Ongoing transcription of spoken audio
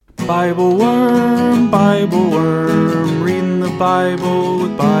Bible Worm, reading the Bible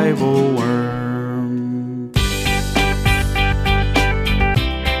with Bible Worm.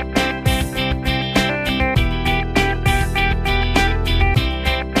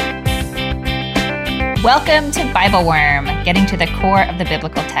 Welcome to Bible Worm, getting to the core of the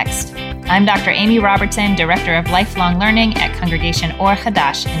biblical text. I'm Dr. Amy Robertson, Director of Lifelong Learning at Congregation Or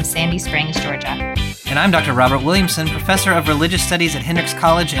Hadash in Sandy Springs, Georgia. And I'm Dr. Robert Williamson, Professor of Religious Studies at Hendrix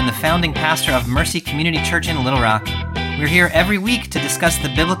College and the founding pastor of Mercy Community Church in Little Rock. We're here every week to discuss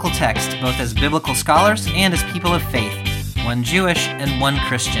the biblical text, both as biblical scholars and as people of faith, one Jewish and one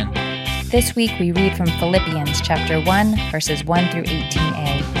Christian. This week we read from Philippians chapter 1, verses 1 through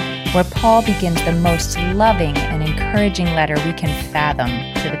 18a, where Paul begins the most loving and encouraging letter we can fathom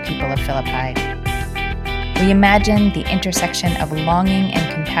to the people of Philippi. We imagine the intersection of longing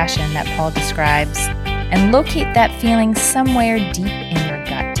and compassion that Paul describes and locate that feeling somewhere deep in your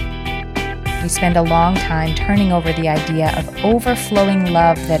gut. We spend a long time turning over the idea of overflowing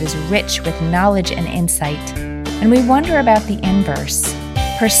love that is rich with knowledge and insight, and we wonder about the inverse,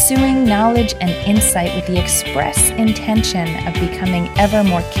 pursuing knowledge and insight with the express intention of becoming ever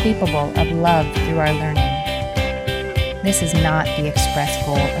more capable of love through our learning. This is not the express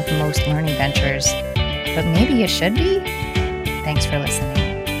goal of most learning ventures, but maybe it should be? Thanks for listening.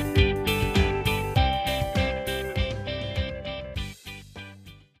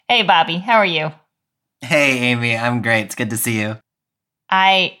 Hey, Bobby, how are you? Hey, Amy, I'm great. It's good to see you.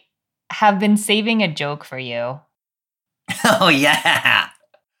 I have been saving a joke for you. Oh, yeah.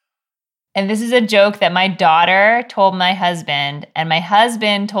 And this is a joke that my daughter told my husband, and my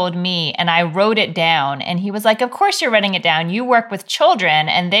husband told me, and I wrote it down. And he was like, of course you're writing it down. You work with children,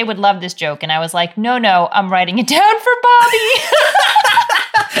 and they would love this joke. And I was like, no, I'm writing it down for Bobby.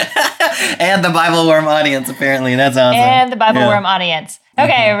 And the Bible Worm audience, apparently. That's awesome. And the Bible Worm audience.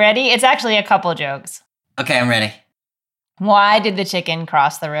 Okay, ready? It's actually a couple jokes. Okay, I'm ready. Why did the chicken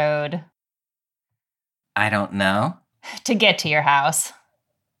cross the road? I don't know. To get to your house.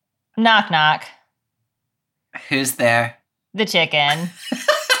 Knock, knock. Who's there? The chicken.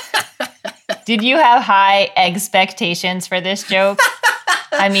 Did you have high expectations for this joke?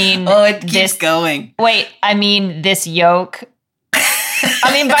 I mean... Oh, it keeps going. Wait, I mean this yoke.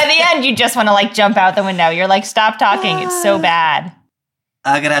 I mean, by the end, you just want to, jump out the window. You're like, stop talking. It's so bad.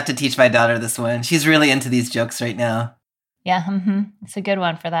 I'm going to have to teach my daughter this one. She's really into these jokes right now. Yeah, it's a good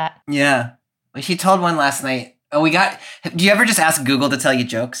one for that. Yeah. She told one last night. Do you ever just ask Google to tell you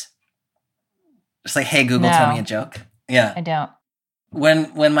jokes? Just like, hey, Google, tell me a joke. Yeah. I don't.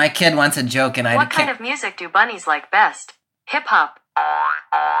 When my kid wants a joke and What kind of music do bunnies like best? Hip hop.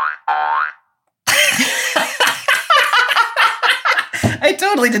 I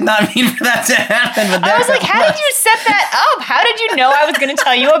totally did not mean for that to happen. But I was like, how did you set that up? How did you know I was going to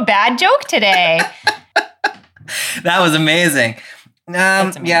tell you a bad joke today? That was amazing.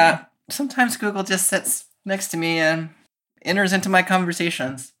 Amazing. Yeah. Sometimes Google just sits next to me and enters into my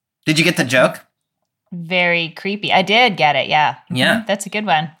conversations. Did you get the joke? Very creepy. I did get it, yeah. Yeah. That's a good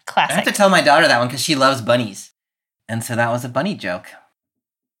one. Classic. I have to tell my daughter that one because she loves bunnies. And so that was a bunny joke.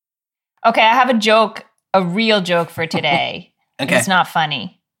 Okay, I have a joke, a real joke for today. Okay. It's not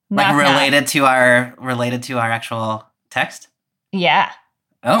funny. Like Knock, related to our actual text? Yeah.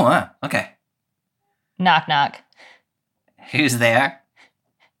 Oh, wow. Okay. Knock, knock. Who's there?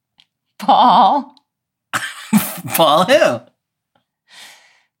 Paul. Paul who?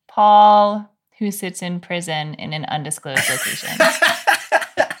 Paul, who sits in prison in an undisclosed location.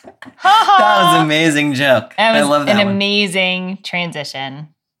 That was an amazing joke. I love that an one. amazing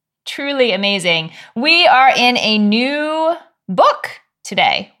transition. Truly amazing. We are in a new book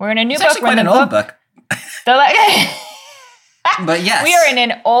today. We're in a new It's book. actually quite an old book. But yes. We are in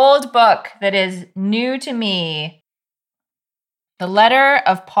an old book that is new to me. The letter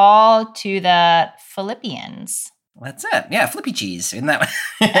of Paul to the Philippians. That's it. Yeah, flippy cheese. Isn't that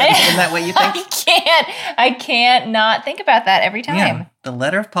what you think? I can't not think about that every time. Yeah, the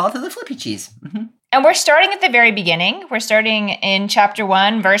letter of Paul to the flippy cheese. Mm-hmm. And we're starting at the very beginning. We're starting in chapter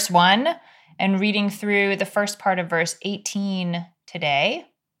 1, verse 1, and reading through the first part of verse 18 today.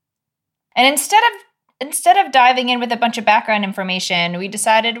 And instead of diving in with a bunch of background information, we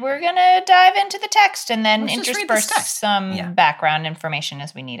decided we're going to dive into the text and then intersperse some background information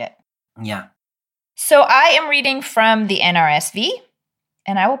as we need it. Yeah. So I am reading from the NRSV,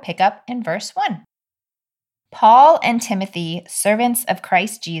 and I will pick up in verse 1. Paul and Timothy, servants of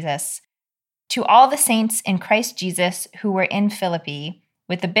Christ Jesus, to all the saints in Christ Jesus who were in Philippi,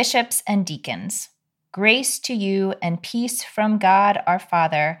 with the bishops and deacons, grace to you and peace from God our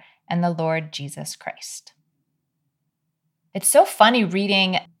Father and the Lord Jesus Christ. It's so funny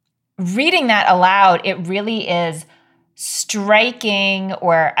reading reading that aloud, it really is striking,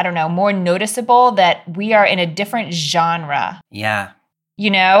 or I don't know, more noticeable that we are in a different genre. Yeah.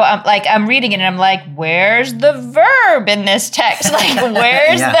 I'm reading it and I'm like, where's the verb in this text? Like,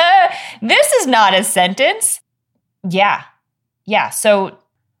 where's this is not a sentence. Yeah. Yeah. So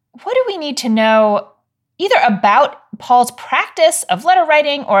what do we need to know either about Paul's practice of letter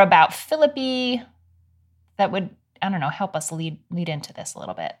writing or about Philippi that would, I don't know, help us lead into this a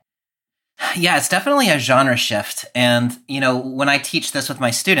little bit? Yeah, it's definitely a genre shift. And, when I teach this with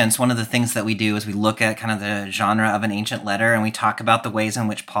my students, one of the things that we do is we look at kind of the genre of an ancient letter, and we talk about the ways in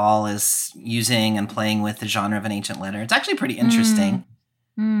which Paul is using and playing with the genre of an ancient letter. It's actually pretty interesting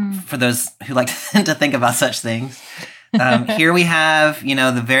for those who like to think about such things. Here we have,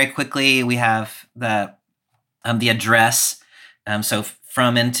 very quickly, we have the address. So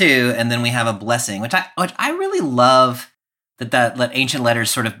from and to, and then we have a blessing, which I really love that ancient letters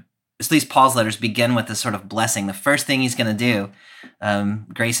sort of, at least Paul's letters, begin with this sort of blessing. The first thing he's going to do,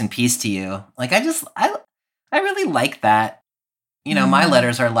 grace and peace to you. Like, I really like that. My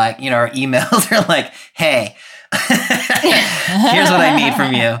letters are like, our emails are like, hey, here's what I need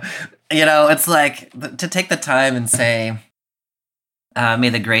from you. It's like to take the time and say,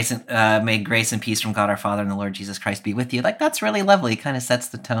 may grace and peace from God our Father and the Lord Jesus Christ be with you. Like, that's really lovely. It kind of sets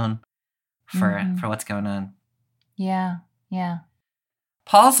the tone for what's going on. Yeah. Yeah.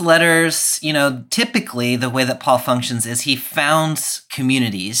 Paul's letters, typically the way that Paul functions is he founds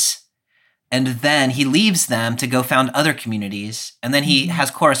communities, and then he leaves them to go found other communities, and then he has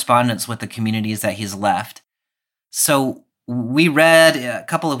correspondence with the communities that he's left. So we read a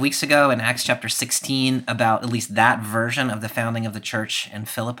couple of weeks ago in Acts chapter 16 about at least that version of the founding of the church in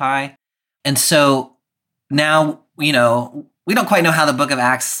Philippi. And so now, we don't quite know how the book of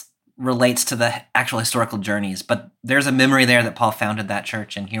Acts relates to the actual historical journeys, but there's a memory there that Paul founded that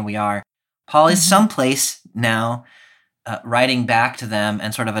church, and here we are. Paul is someplace now writing back to them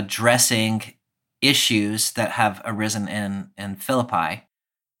and sort of addressing issues that have arisen in Philippi.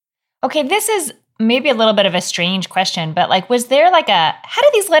 Okay, this is maybe a little bit of a strange question, but was there how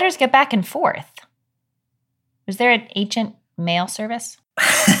did these letters get back and forth? Was there an ancient mail service?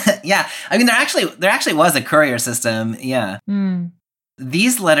 Yeah, I mean, there actually was a courier system, yeah.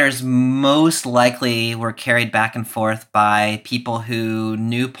 These letters most likely were carried back and forth by people who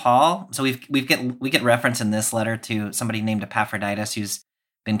knew Paul. So we get reference in this letter to somebody named Epaphroditus who's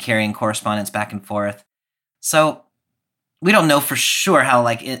been carrying correspondence back and forth. So we don't know for sure how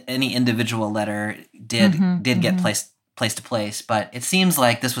any individual letter did get place to place, but it seems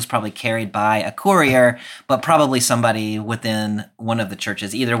like this was probably carried by a courier, but probably somebody within one of the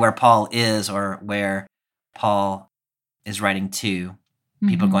churches, either where Paul is or where Paul is writing to.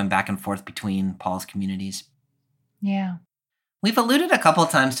 People going back and forth between Paul's communities. Yeah. We've alluded a couple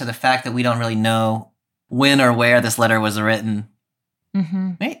of times to the fact that we don't really know when or where this letter was written.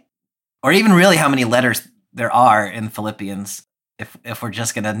 Right? Or even really how many letters there are in Philippians, if we're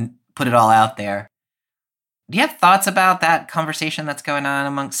just going to put it all out there. Do you have thoughts about that conversation that's going on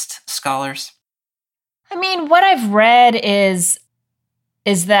amongst scholars? I mean, what I've read is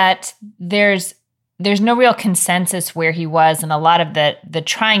that there's no real consensus where he was, and a lot of the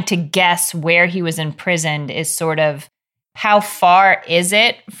trying to guess where he was imprisoned is sort of how far is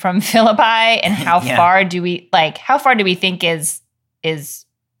it from Philippi, and how far do we think is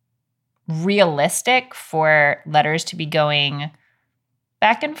realistic for letters to be going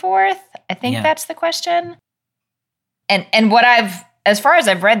back and forth? I think that's the question. And what as far as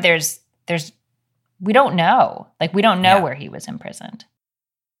I've read, there's we don't know. We don't know where he was imprisoned.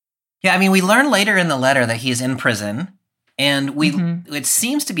 Yeah, I mean, we learn later in the letter that he's in prison, and it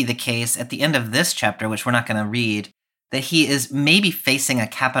seems to be the case at the end of this chapter, which we're not going to read, that he is maybe facing a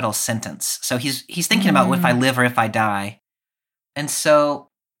capital sentence. So he's thinking about if I live or if I die. And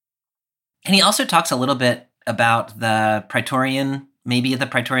he also talks a little bit about the Praetorian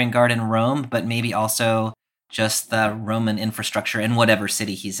Guard in Rome, but maybe also just the Roman infrastructure in whatever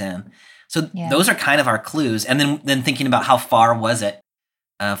city he's in. So those are kind of our clues. And then thinking about how far was it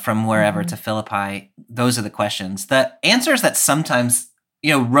from wherever to Philippi, those are the questions. The answer is that sometimes,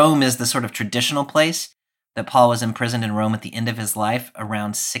 Rome is the sort of traditional place that Paul was imprisoned in Rome at the end of his life,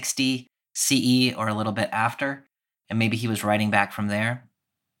 around 60 CE or a little bit after, and maybe he was writing back from there.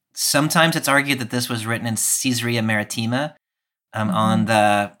 Sometimes it's argued that this was written in Caesarea Maritima, on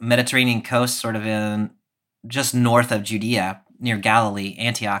the Mediterranean coast, sort of in just north of Judea, near Galilee,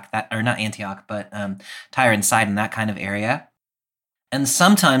 Antioch, Tyre and Sidon, that kind of area. And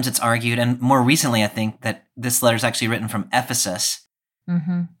sometimes it's argued, and more recently I think, that this letter is actually written from Ephesus,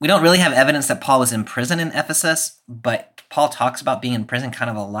 We don't really have evidence that Paul was in prison in Ephesus, but Paul talks about being in prison kind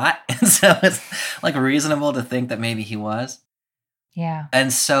of a lot. And so it's like reasonable to think that maybe he was. Yeah.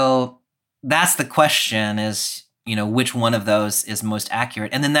 And so that's the question is, which one of those is most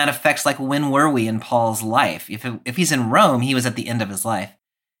accurate? And then that affects like, when were we in Paul's life? If he's in Rome, he was at the end of his life.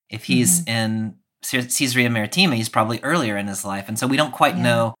 If he's in Caesarea Maritima, he's probably earlier in his life. And so we don't quite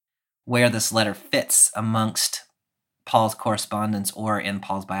know where this letter fits amongst Paul's correspondence or in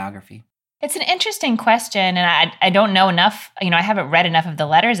Paul's biography. It's an interesting question, and I don't know enough. I haven't read enough of the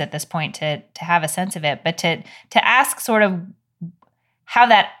letters at this point to have a sense of it. But to ask sort of how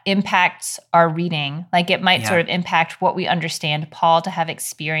that impacts our reading, like it might sort of impact what we understand Paul to have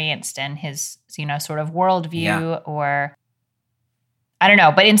experienced and his sort of worldview, or I don't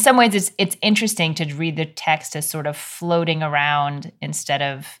know. But in some ways, it's interesting to read the text as sort of floating around instead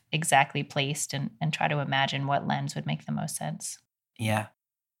of exactly placed, and try to imagine what lens would make the most sense. Yeah.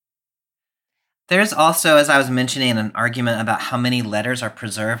 There's also, as I was mentioning, an argument about how many letters are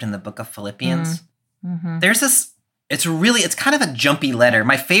preserved in the book of Philippians. There's this, it's kind of a jumpy letter.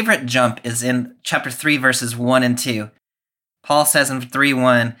 My favorite jump is in chapter 3, verses 1 and 2. Paul says in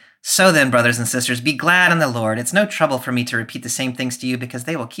 3:1, "So then, brothers and sisters, be glad in the Lord. It's no trouble for me to repeat the same things to you because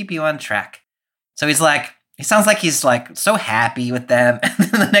they will keep you on track." So he sounds like he's like so happy with them. And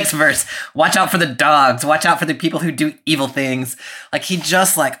then the next verse, "Watch out for the dogs. Watch out for the people who do evil things." Like he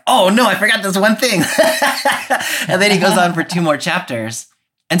just like, "Oh no, I forgot this one thing." And then he goes on for 2 more chapters.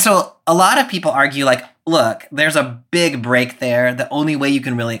 And so a lot of people argue like, look, there's a big break there. The only way you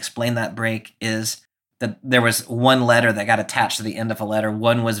can really explain that break is that there was one letter that got attached to the end of a letter.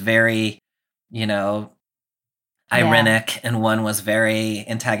 One was very, ironic, and one was very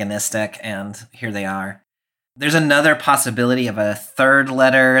antagonistic, and here they are. There's another possibility of a third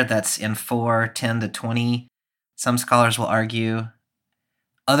letter that's in 4:10-20. Some scholars will argue.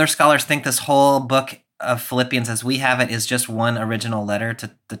 Other scholars think this whole book of Philippians, as we have it, is just one original letter to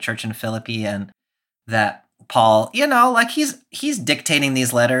the church in Philippi, and that Paul, like he's dictating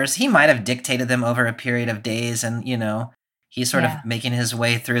these letters. He might have dictated them over a period of days, and he's sort of making his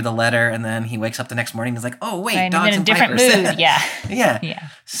way through the letter, and then he wakes up the next morning and is like, "Oh wait, dogs and different pipers." mood. Yeah. Yeah.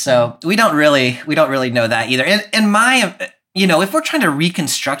 So we don't really know that either. In my, if we're trying to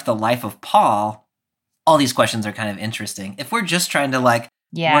reconstruct the life of Paul, all these questions are kind of interesting. If we're just trying to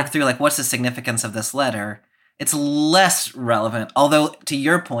work through what's the significance of this letter, it's less relevant. Although to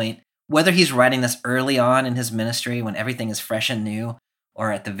your point, whether he's writing this early on in his ministry when everything is fresh and new,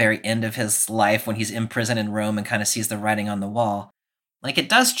 or at the very end of his life when he's in prison in Rome and kind of sees the writing on the wall, it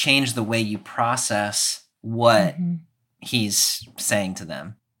does change the way you process what he's saying to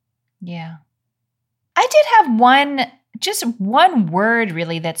them. Yeah. I did have one word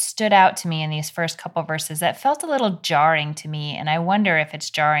really that stood out to me in these first couple verses that felt a little jarring to me, and I wonder if it's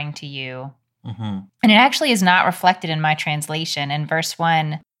jarring to you. And it actually is not reflected in my translation. In verse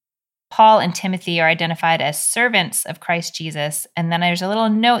 1, Paul and Timothy are identified as servants of Christ Jesus. And then there's a little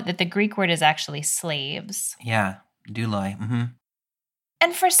note that the Greek word is actually slaves. Yeah, douloi.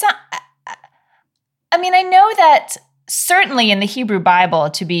 And for some, I know that certainly in the Hebrew Bible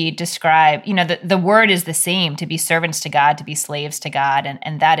to be described, the word is the same, to be servants to God, to be slaves to God.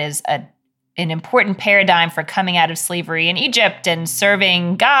 And that is an important paradigm for coming out of slavery in Egypt and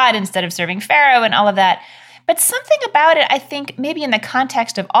serving God instead of serving Pharaoh and all of that. But something about it, I think, maybe in the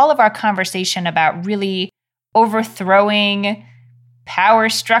context of all of our conversation about really overthrowing power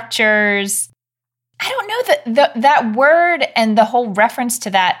structures, I don't know that word and the whole reference to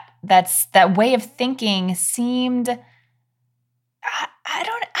that way of thinking seemed, I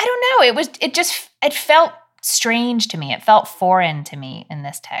don't know. It felt strange to me. It felt foreign to me in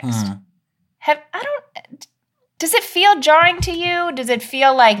this text. Does it feel jarring to you? Does it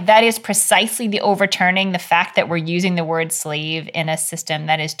feel like that is precisely the overturning, the fact that we're using the word slave in a system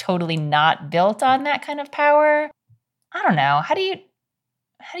that is totally not built on that kind of power? I don't know. How do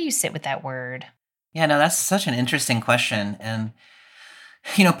you sit with that word? Yeah, no, that's such an interesting question. And,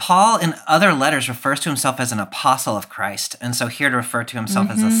 Paul in other letters refers to himself as an apostle of Christ. And so here to refer to himself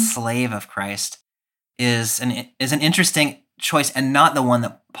as a slave of Christ is an interesting choice, and not the one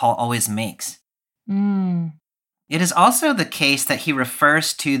that Paul always makes. It is also the case that he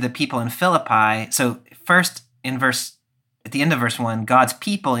refers to the people in Philippi. So first at the end of verse 1, God's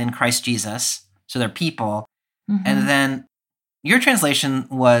people in Christ Jesus. So they're people. And then your translation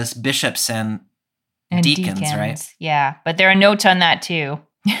was bishops and deacons, right? Yeah, but there are notes on that too.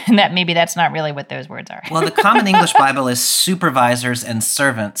 Maybe that's not really what those words are. Well, the Common English Bible is supervisors and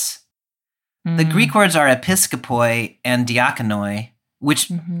servants. The Greek words are episkopoi and diakonoi. which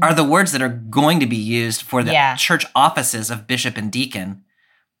Mhm. are the words that are going to be used for the Yeah. church offices of bishop and deacon,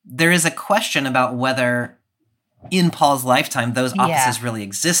 there is a question about whether in Paul's lifetime those Yeah. offices really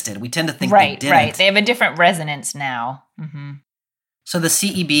existed. We tend to think they Right, didn't. right. They have a different resonance now. Mm-hmm. So the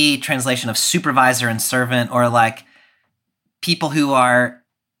CEB translation of supervisor and servant, or like people who are,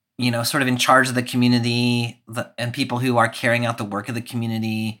 sort of in charge of the community, and people who are carrying out the work of the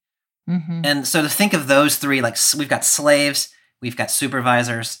community. Mm-hmm. And so to think of those three, like we've got slaves, we've got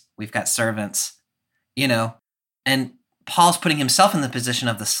supervisors, we've got servants, and Paul's putting himself in the position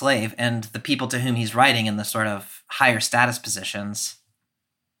of the slave, and the people to whom he's writing in the sort of higher status positions.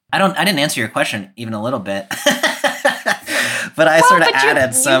 I didn't answer your question even a little bit, but I sort of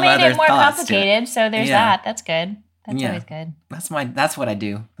added some other thoughts. You made it more to complicated, so there's Yeah. that. That's good. That's Yeah. always good. That's what I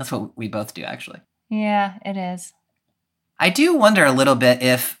do. That's what we both do, actually. Yeah, it is. I do wonder a little bit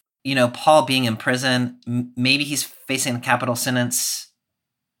if, Paul being in prison, maybe he's facing a capital sentence.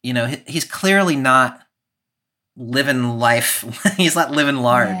 He's clearly not living life. He's not living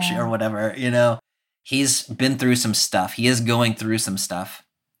large Yeah. or whatever, He's been through some stuff. He is going through some stuff.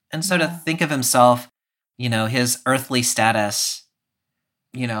 And so to Yeah. think of himself, his earthly status,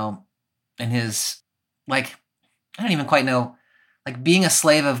 and his, like, I don't even quite know, like being a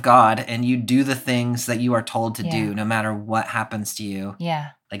slave of God and you do the things that you are told to Yeah. do no matter what happens to you.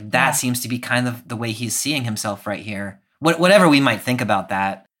 Yeah. Like that Yeah. seems to be kind of the way he's seeing himself right here. Whatever we might think about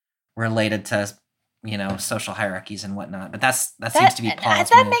that related to, social hierarchies and whatnot. But that seems to be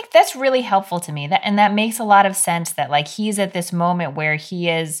Paul's move. That's really helpful to me. That makes a lot of sense that like he's at this moment where he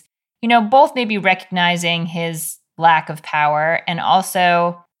is, both maybe recognizing his lack of power and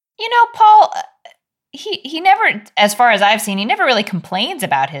also, Paul, he never, as far as I've seen, he never really complains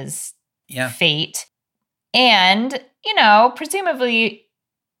about his fate. And, presumably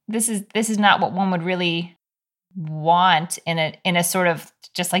this is not what one would really want in a sort of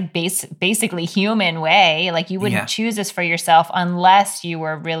just like basically human way. Like you wouldn't choose this for yourself unless you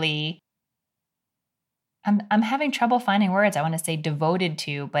were really, I'm having trouble finding words. I want to say devoted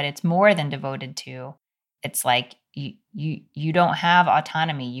to, but it's more than devoted to. It's like you don't have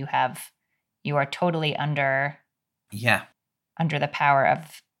autonomy. You are totally under the power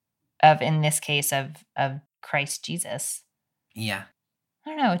of in this case of Christ Jesus. Yeah. I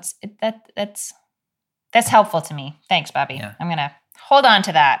don't know. That's helpful to me. Thanks, Bobby. Yeah. I'm going to hold on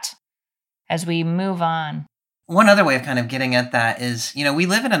to that as we move on. One other way of kind of getting at that is, we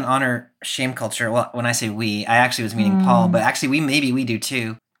live in an honor shame culture. Well, when I say we, I actually was meaning Paul, but actually we do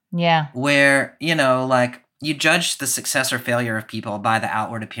too. Yeah. Where, like you judge the success or failure of people by the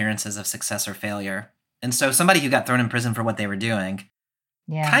outward appearances of success or failure. And so somebody who got thrown in prison for what they were doing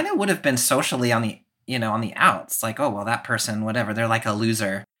kind of would have been socially on the outs. Like, oh, well, that person, whatever, they're like a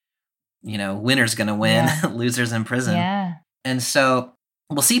loser. Winner's going to win, losers in prison. Yeah. And so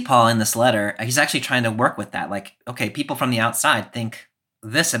we'll see Paul in this letter. He's actually trying to work with that. Like, okay, people from the outside think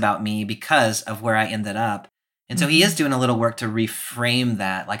this about me because of where I ended up. And so he is doing a little work to reframe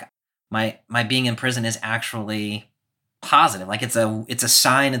that. Like my being in prison is actually positive. Like it's a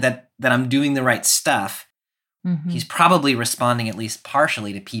sign that I'm doing the right stuff. Mm-hmm. He's probably responding at least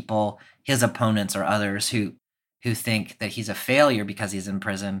partially to people, his opponents or others who think that he's a failure because he's in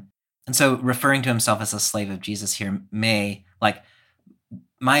prison. And so referring to himself as a slave of Jesus here may, like,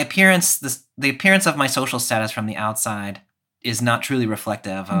 my appearance, the appearance of my social status from the outside is not truly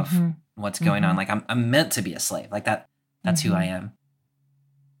reflective of what's going on. Like, I'm meant to be a slave. Like, that's who I am.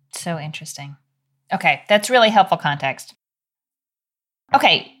 So interesting. Okay, that's really helpful context.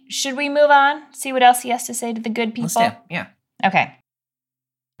 Okay, should we move on? See what else he has to say to the good people? Let's do. Yeah. Okay.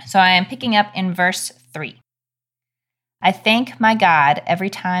 So I am picking up in verse 3. I thank my God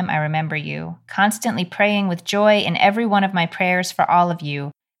every time I remember you, constantly praying with joy in every one of my prayers for all of you,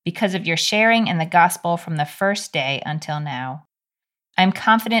 because of your sharing in the gospel from the first day until now. I am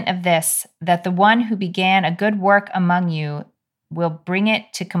confident of this, that the one who began a good work among you will bring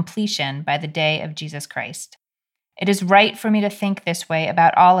it to completion by the day of Jesus Christ. It is right for me to think this way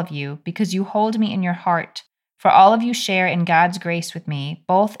about all of you, because you hold me in your heart. For all of you share in God's grace with me,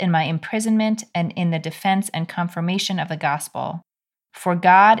 both in my imprisonment and in the defense and confirmation of the gospel. For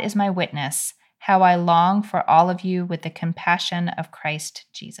God is my witness, how I long for all of you with the compassion of Christ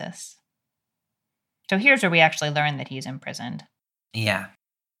Jesus. So here's where we actually learn that he's imprisoned. Yeah.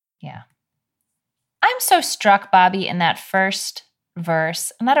 Yeah. I'm so struck, Bobby, in that first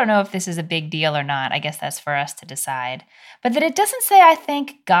verse, and I don't know if this is a big deal or not. I guess that's for us to decide. But that it doesn't say, I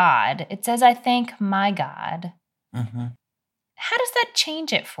thank God. It says, I thank my God. Mm-hmm. How does that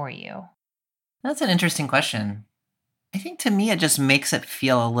change it for you? That's an interesting question. I think to me, it just makes it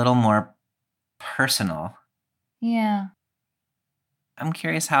feel a little more personal. Yeah. I'm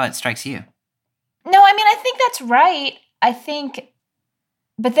curious how it strikes you. No, I mean, I think that's right. I think,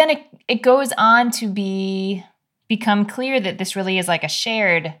 but then it goes on to become clear that this really is like a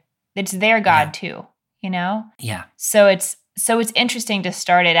shared, it's their God too, you know? Yeah. So it's interesting to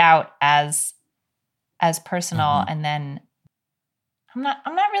start it out as personal, and then I'm not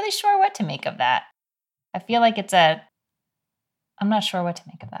really sure what to make of that. I feel like I'm not sure what to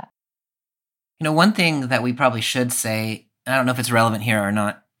make of that. One thing that we probably should say, I don't know if it's relevant here or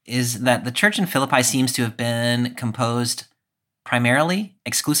not, is that the church in Philippi seems to have been composed primarily,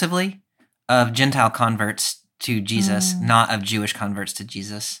 exclusively, of Gentile converts to Jesus, not of Jewish converts to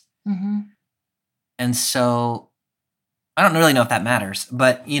Jesus. Mm-hmm. And so I don't really know if that matters,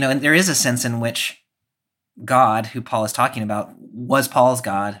 but, and there is a sense in which God, who Paul is talking about, was Paul's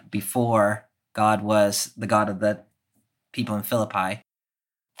God before God was the God of the people in Philippi.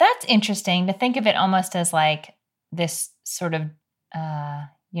 That's interesting to think of it almost as like this sort of, I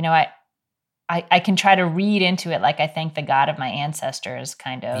can try to read into it like I thank the God of my ancestors,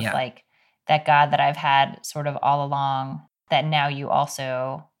 kind of like that God that I've had sort of all along, that now you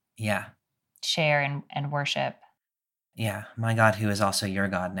also share and worship. Yeah, my God who is also your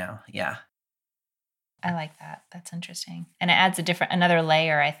God now. Yeah. I like that. That's interesting. And it adds another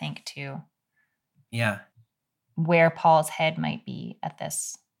layer, I think, to where Paul's head might be at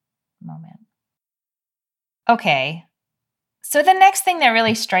this moment. Okay. So the next thing that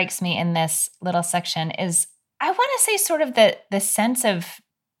really strikes me in this little section is, I want to say sort of the sense of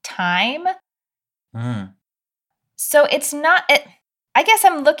time. So it's not, I guess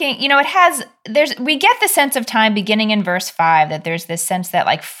I'm looking, we get the sense of time beginning in verse 5, that there's this sense that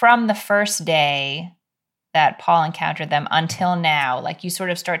like from the first day that Paul encountered them until now, like you sort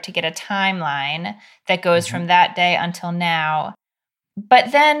of start to get a timeline that goes from that day until now.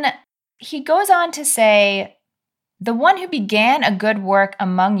 But then he goes on to say, the one who began a good work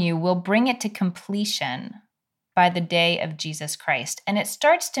among you will bring it to completion by the day of Jesus Christ. And it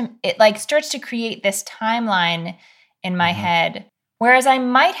starts to create this timeline in my head. Whereas I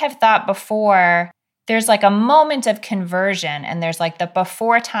might have thought before, there's like a moment of conversion and there's like the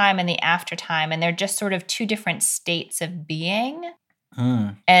before time and the after time, and they're just sort of two different states of being.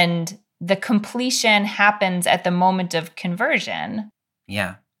 And the completion happens at the moment of conversion.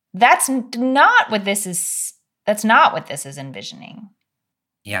 Yeah. That's not what this is envisioning.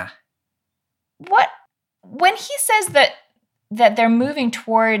 Yeah. When he says that they're moving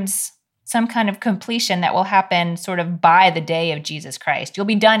towards some kind of completion that will happen sort of by the day of Jesus Christ, you'll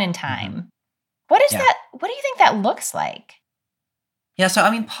be done in time. What is that? What do you think that looks like? Yeah, so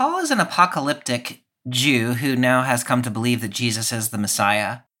I mean, Paul is an apocalyptic Jew who now has come to believe that Jesus is the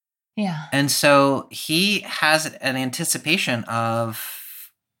Messiah. Yeah. And so he has an anticipation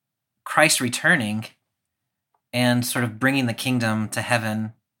of Christ returning and sort of bringing the kingdom of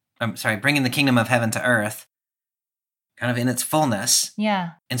heaven to earth, kind of in its fullness.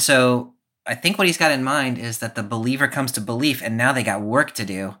 Yeah. And so I think what he's got in mind is that the believer comes to belief and now they got work to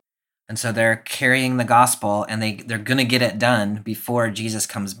do. And so they're carrying the gospel and they're going to get it done before Jesus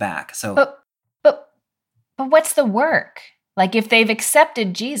comes back. So, But what's the work? Like if they've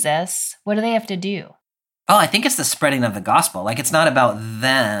accepted Jesus, what do they have to do? Oh, I think it's the spreading of the gospel. Like it's not about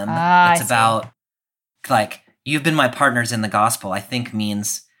them. It's about like, you've been my partners in the gospel, I think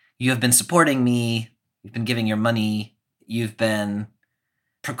means you have been supporting me. You've been giving your money. You've been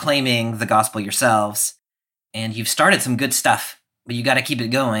proclaiming the gospel yourselves. And you've started some good stuff, but you got to keep it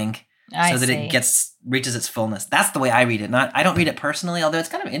going so that it reaches its fullness. That's the way I read it. I don't read it personally, although it's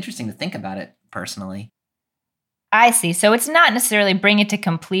kind of interesting to think about it personally. I see. So it's not necessarily bring it to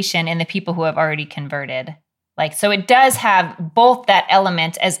completion in the people who have already converted. Like, so it does have both that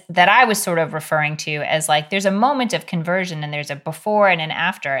element as that I was sort of referring to as like, there's a moment of conversion and there's a before and an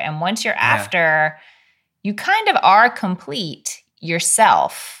after. And once you're after, you kind of are complete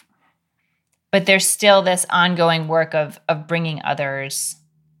yourself, but there's still this ongoing work of bringing others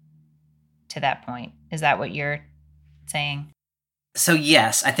to that point. Is that what you're saying? So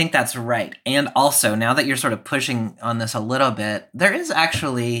yes, I think that's right. And also, now that you're sort of pushing on this a little bit, there is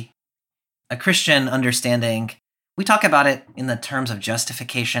actually a Christian understanding. We talk about it in the terms of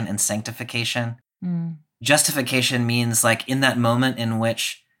justification and sanctification. Justification means like in that moment in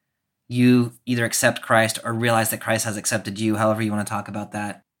which you either accept Christ or realize that Christ has accepted you, however you want to talk about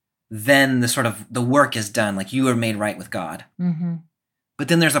that, then the work is done. Like you are made right with God. But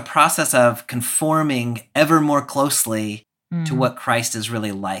then there's a process of conforming ever more closely to what Christ is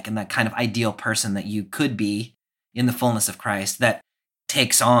really like, and that kind of ideal person that you could be in the fullness of Christ that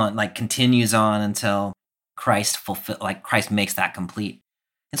takes on, like continues on until Christ Christ makes that complete.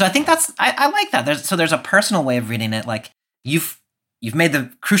 And so I think I like that. There's a personal way of reading it. Like you've you've made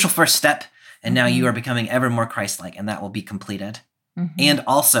the crucial first step, and now you are becoming ever more Christ-like, and that will be completed. Mm-hmm. And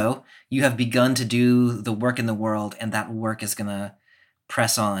also, you have begun to do the work in the world, and that work is going to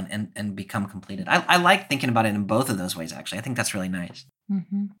press on and become completed. I like thinking about it in both of those ways, actually. I think that's really nice.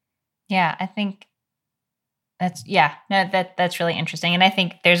 Mm-hmm. Yeah, I think that's really interesting. And I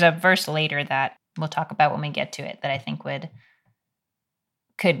think there's a verse later that we'll talk about when we get to it that I think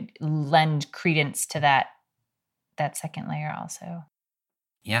could lend credence to that second layer also.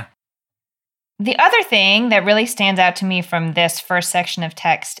 Yeah. The other thing that really stands out to me from this first section of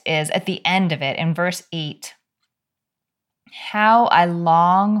text is at the end of it, in verse 8, how I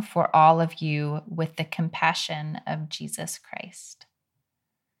long for all of you with the compassion of Jesus Christ.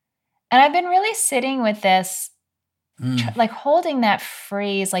 And I've been really sitting with this, like holding that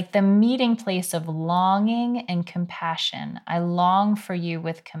phrase, like the meeting place of longing and compassion. I long for you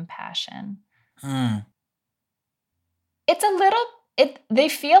with compassion. It's a little, they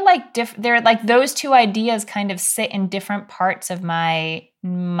feel like they're like those two ideas kind of sit in different parts of my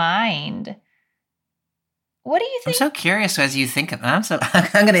mind. What do you think? I'm so curious as you think of I'm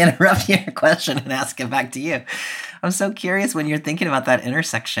going to interrupt your question and ask it back to you. I'm so curious when you're thinking about that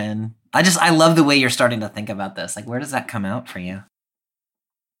intersection. I love the way you're starting to think about this. Like, where does that come out for you?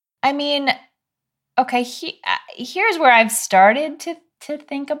 I mean, okay, here's where I've started to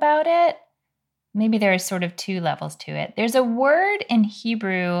think about it. Maybe there are sort of two levels to it. There's a word in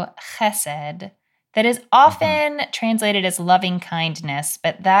Hebrew, chesed, that is often translated as loving kindness,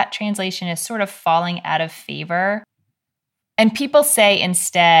 but that translation is sort of falling out of favor. And people say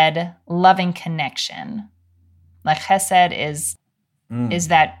instead loving connection. Like chesed is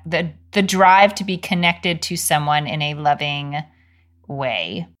that the drive to be connected to someone in a loving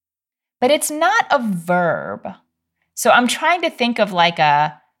way. But it's not a verb. So I'm trying to think of like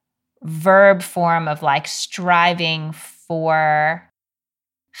a verb form of like striving for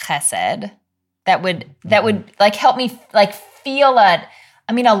chesed that would like help me like feel a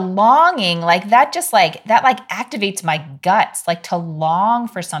longing, like that just like that like activates my guts, like to long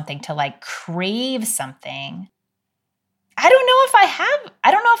for something, to like crave something. I don't know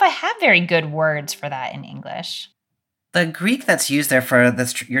if I have very good words for that in English. The Greek that's used there for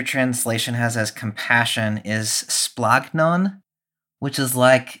this, your translation has as compassion, is splagnon, which is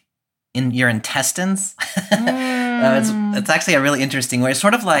like in your intestines. It's actually a really interesting word. It's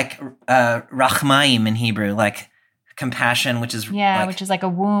sort of like rachmaim in Hebrew, like compassion, which is which is like a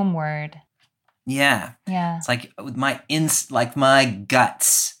womb word. Yeah. It's like my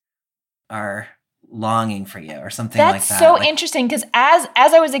guts are longing for you or something like that. That's so interesting, because as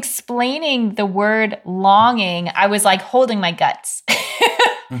I was explaining the word longing, I was like holding my guts.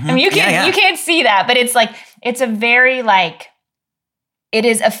 I mean, you can't see that, but it's like it's a very like it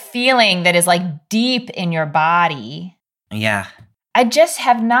is a feeling that is like deep in your body. Yeah. I just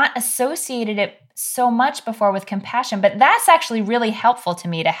have not associated it so much before with compassion, but that's actually really helpful to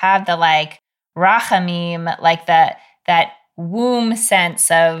me to have the like rachamim, like that womb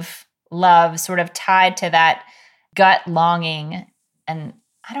sense of love sort of tied to that gut longing. And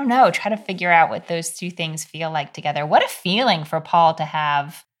I don't know, try to figure out what those two things feel like together. What a feeling for Paul to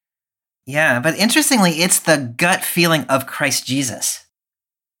have. Yeah, but interestingly, it's the gut feeling of Christ Jesus.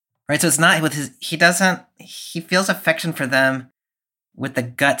 Right? So it's not with he feels affection for them with the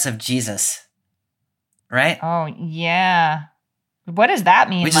guts of Jesus. Right? Oh, yeah. What does that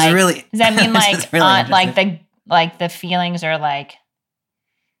mean? Which like, is really, does that mean like the feelings are like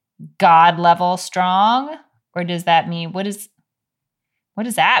God level strong? Or does that mean, what does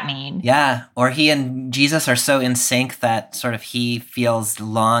that mean? Yeah. Or he and Jesus are so in sync that sort of he feels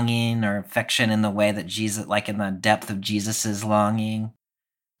longing or affection in the way that Jesus, like in the depth of Jesus's longing.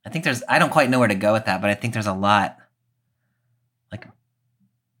 I don't quite know where to go with that, but I think there's a lot. Like,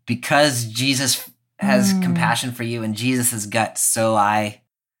 because Jesus has compassion for you and Jesus's guts, so I.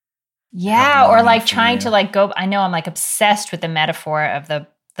 Yeah. Or like trying to like go, I know I'm like obsessed with the metaphor of the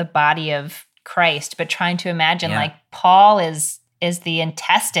body of Christ, but trying to imagine like Paul is the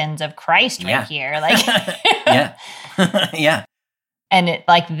intestines of Christ right here. Like, yeah. Yeah. And it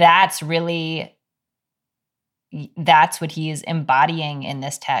like, that's what he is embodying in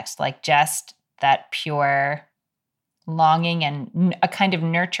this text. Like just that pure longing and a kind of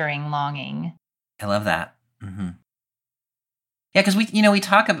nurturing longing. I love that. Mm-hmm. Yeah, because we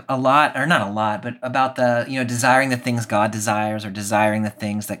talk a lot, or not a lot, but about the, desiring the things God desires or desiring the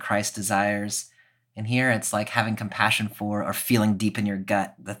things that Christ desires. And here it's like having compassion for or feeling deep in your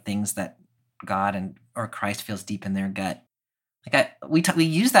gut the things that God or Christ feels deep in their gut. Like we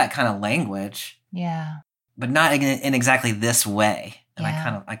use that kind of language. Yeah. But not in exactly this way. And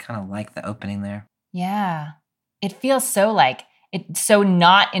yeah. I kind of like the opening there. Yeah. It feels so like it's so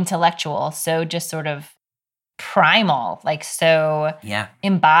not intellectual, so just sort of primal, like so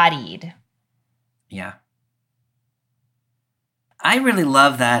embodied. Yeah. I really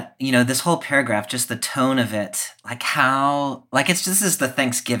love that, this whole paragraph, just the tone of it, like how, like this is the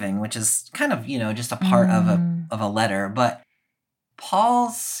Thanksgiving, which is kind of, just a part of a letter, but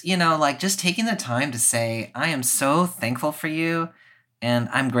Paul's, like just taking the time to say, I am so thankful for you and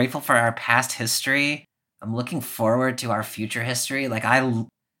I'm grateful for our past history. I'm looking forward to our future history. Like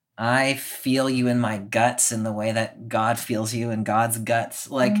I feel you in my guts in the way that God feels you in God's guts.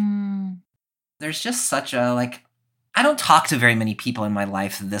 Like there's just such a, like, I don't talk to very many people in my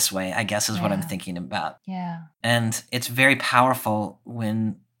life this way, I guess is what I'm thinking about. Yeah. And it's very powerful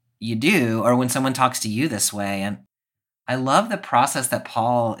when you do, or when someone talks to you this way. And I love the process that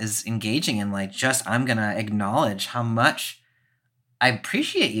Paul is engaging in, like, just, I'm going to acknowledge how much I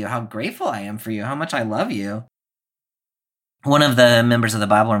appreciate you, how grateful I am for you, how much I love you. One of the members of the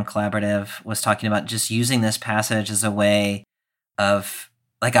Bible Worm Collaborative was talking about just using this passage as a way of,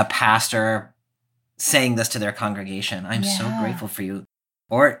 like, a pastor saying this to their congregation. I'm so grateful for you.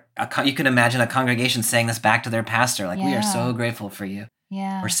 Or you can imagine a congregation saying this back to their pastor, like, we are so grateful for you.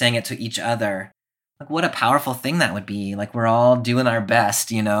 Yeah. Or saying it to each other. Like, what a powerful thing that would be. Like, we're all doing our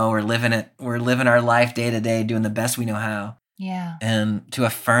best, we're living our life day to day, doing the best we know how. Yeah. And to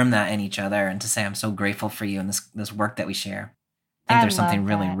affirm that in each other and to say, I'm so grateful for you and this work that we share. I think there's something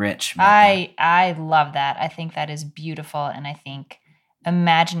really rich about that. I love that. I think that is beautiful. And I think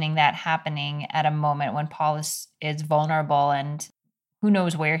imagining that happening at a moment when Paul is vulnerable and who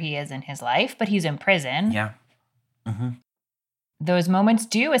knows where he is in his life, but he's in prison. Yeah. Mm-hmm. Those moments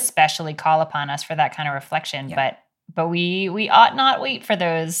do especially call upon us for that kind of reflection, but we ought not wait for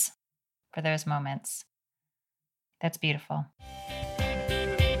those moments. That's beautiful.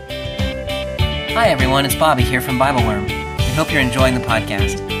 Hi everyone, it's Bobby here from Bible Worm. We hope you're enjoying the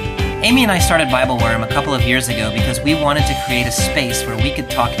podcast. Amy and I started Bible Worm a couple of years ago because we wanted to create a space where we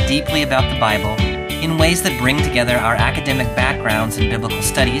could talk deeply about the Bible in ways that bring together our academic backgrounds in biblical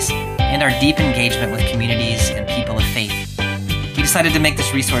studies and our deep engagement with communities and people of faith. We decided to make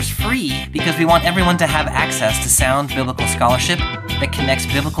this resource free because we want everyone to have access to sound biblical scholarship that connects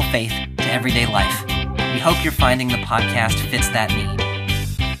biblical faith to everyday life. We hope you're finding the podcast fits that need.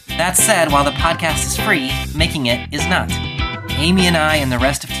 That said, while the podcast is free, making it is not. Amy and I and the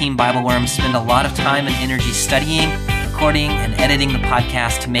rest of Team Bible Worm spend a lot of time and energy studying, recording, and editing the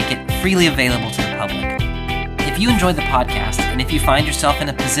podcast to make it freely available to the public. If you enjoyed the podcast, and if you find yourself in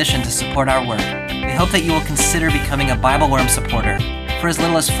a position to support our work, we hope that you will consider becoming a Bible Worm supporter for as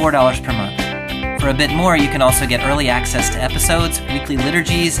little as $4 per month. For a bit more, you can also get early access to episodes, weekly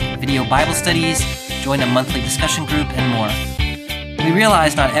liturgies, video Bible studies, join a monthly discussion group, and more. We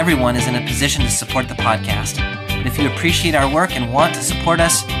realize not everyone is in a position to support the podcast, but if you appreciate our work and want to support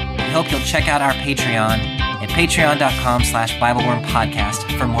us, we hope you'll check out our Patreon at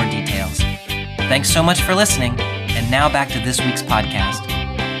patreon.com/BibleWormPodcast for more details. Thanks so much for listening, and now back to this week's podcast.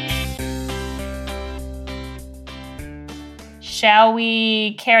 Shall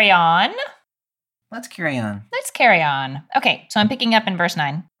we carry on? Let's carry on. Okay, so I'm picking up in verse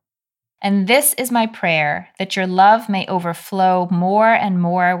 9. And this is my prayer, that your love may overflow more and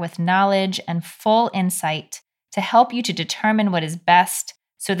more with knowledge and full insight, to help you to determine what is best,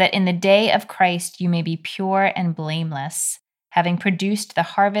 so that in the day of Christ you may be pure and blameless, having produced the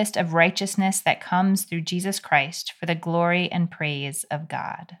harvest of righteousness that comes through Jesus Christ for the glory and praise of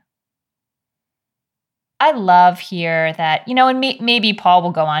God. I love here that, and maybe Paul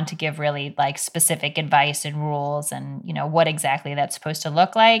will go on to give really like specific advice and rules and, what exactly that's supposed to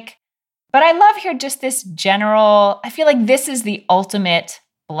look like. But I love here just this general, I feel like this is the ultimate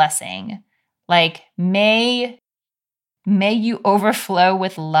blessing. Like, may you overflow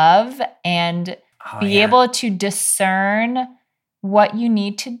with love and be able to discern what you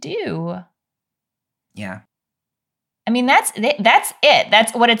need to do. Yeah. I mean, that's it.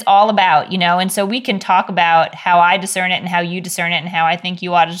 That's what it's all about, And so we can talk about how I discern it and how you discern it and how I think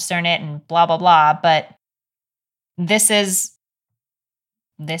you ought to discern it and blah, blah, blah. But this is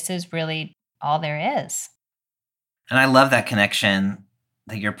really all there is. And I love that connection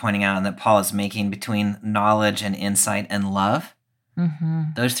that you're pointing out and that Paul is making between knowledge and insight and love. Mm-hmm.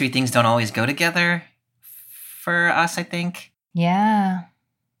 Those three things don't always go together for us, I think. Yeah.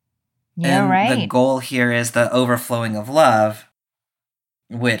 Yeah, and right. The goal here is the overflowing of love,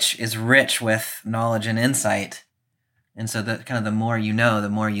 which is rich with knowledge and insight. And so the more you know, the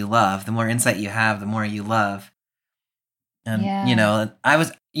more you love. The more insight you have, the more you love. And,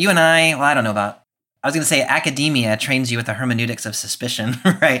 I was going to say academia trains you with the hermeneutics of suspicion,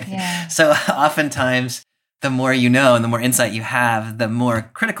 right? Yeah. So oftentimes the more you know and the more insight you have, the more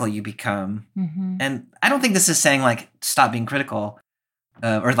critical you become. Mm-hmm. And I don't think this is saying like stop being critical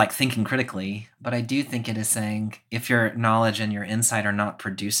or like thinking critically, but I do think it is saying if your knowledge and your insight are not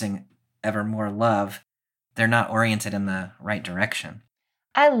producing ever more love, they're not oriented in the right direction.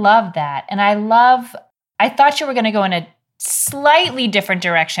 I love that. And I thought you were going to go in a slightly different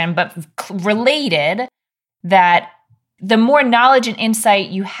direction, but related, that the more knowledge and insight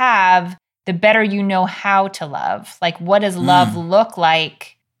you have, the better you know how to love. Like, what does love look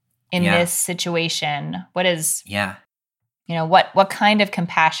like in this situation? What is, what kind of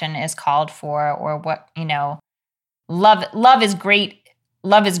compassion is called for, or what, love is great.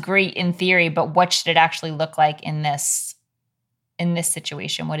 Love is great in theory, but what should it actually look like in this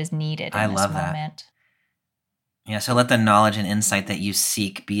situation? What is needed in this moment? That. Yeah, so let the knowledge and insight that you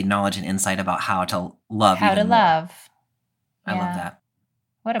seek be knowledge and insight about how to love. How to love. I love that.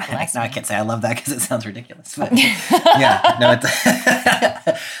 What a blessing. Now I can't say I love that because it sounds ridiculous. But yeah, no,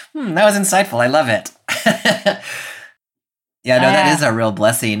 that was insightful. I love it. That is a real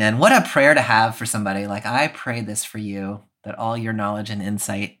blessing. And what a prayer to have for somebody. Like, I pray this for you, that all your knowledge and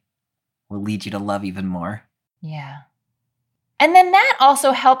insight will lead you to love even more. Yeah. And then that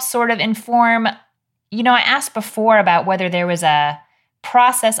also helps sort of inform, I asked before about whether there was a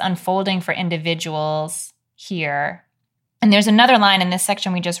process unfolding for individuals here. And there's another line in this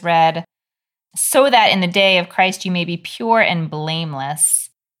section we just read, so that in the day of Christ you may be pure and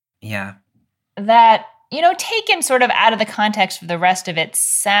blameless. Yeah. That, taken sort of out of the context of the rest of it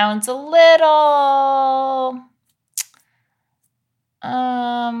sounds a little,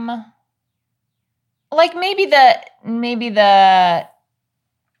 like maybe the,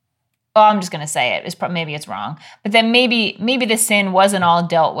 I'm just going to say it. Maybe it's wrong. But then maybe the sin wasn't all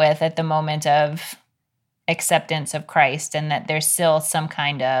dealt with at the moment of acceptance of Christ, and that there's still some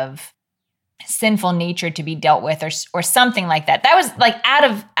kind of sinful nature to be dealt with, or something like that. That was like out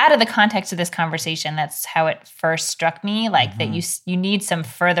of the context of this conversation. That's how it first struck me, like that you need some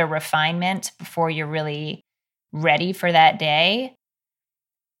further refinement before you're really ready for that day.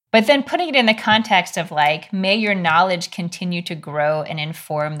 But then putting it in the context of like, may your knowledge continue to grow and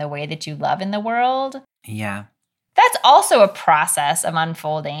inform the way that you love in the world. Yeah. That's also a process of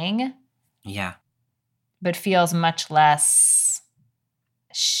unfolding. Yeah. But feels much less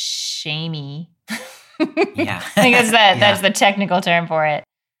shamey. Yeah. I think that's the technical term for it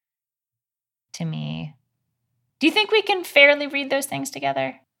to me. Do you think we can fairly read those things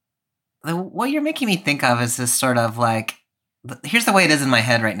together? What you're making me think of is this sort of like, here's the way it is in my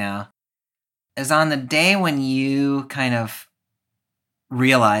head right now, is on the day when you kind of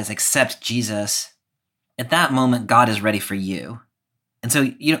accept Jesus, at that moment, God is ready for you. And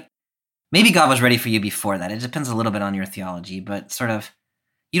so, maybe God was ready for you before that. It depends a little bit on your theology, but sort of,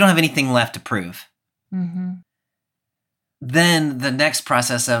 you don't have anything left to prove. Mm-hmm. Then the next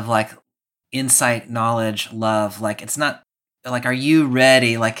process of like insight, knowledge, love, like it's not like, are you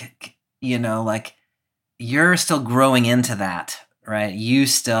ready? Like, like you're still growing into that, right? You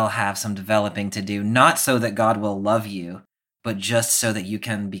still have some developing to do, not so that God will love you, but just so that you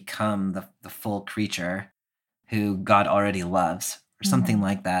can become the full creature who God already loves, or something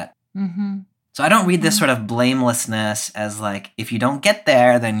like that. Mm-hmm. So I don't read this sort of blamelessness as like, if you don't get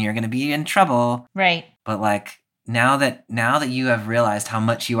there, then you're going to be in trouble. Right. But like, now that you have realized how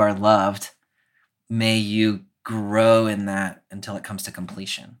much you are loved, may you grow in that until it comes to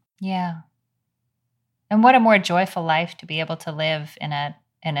completion. Yeah. And what a more joyful life to be able to live in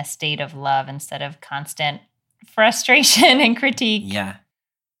a state of love instead of constant frustration and critique. Yeah.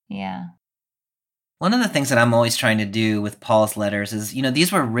 Yeah. One of the things that I'm always trying to do with Paul's letters is,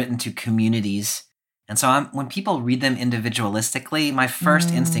 these were written to communities. And so when people read them individualistically, my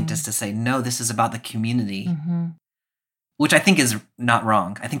first instinct is to say, no, this is about the community, which I think is not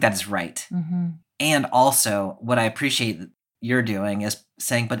wrong. I think that is right. Mm-hmm. And also what I appreciate that you're doing is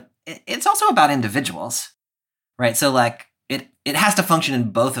saying, but it's also about individuals, right? So like it has to function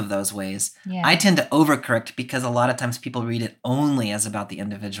in both of those ways. Yeah. I tend to overcorrect because a lot of times people read it only as about the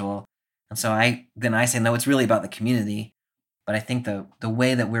individual. And so I say, no, it's really about the community. But I think the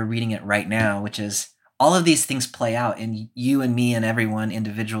way that we're reading it right now, which is all of these things play out in you and me and everyone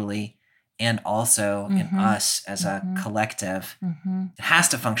individually, and also in us as a collective, it has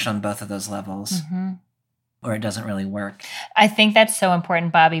to function on both of those levels, or it doesn't really work. I think that's so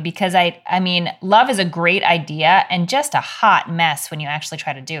important, Bobby, because I mean, love is a great idea and just a hot mess when you actually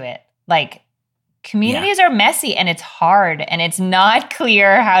try to do it. Like, communities are messy and it's hard and it's not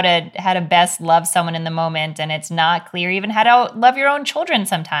clear how to best love someone in the moment, and it's not clear even how to love your own children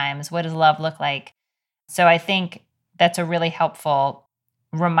sometimes. What does love look like? So I think that's a really helpful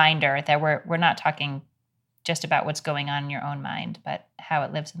reminder that we're not talking just about what's going on in your own mind, but how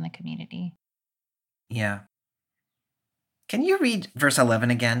it lives in the community. Yeah. Can you read verse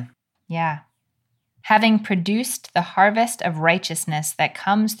 11 again? Yeah. Having produced the harvest of righteousness that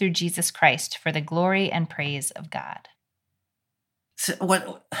comes through Jesus Christ for the glory and praise of God. So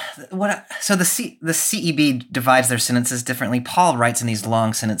so the CEB divides their sentences differently. Paul writes in these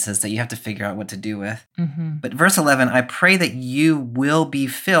long sentences that you have to figure out what to do with. Mm-hmm. But verse 11, I pray that you will be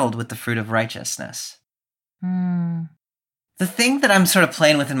filled with the fruit of righteousness. Mm. The thing that I'm sort of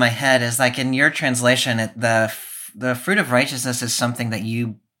playing with in my head is like in your translation, the fruit of righteousness is something that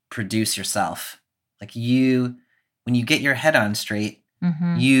you produce yourself. Like when you get your head on straight,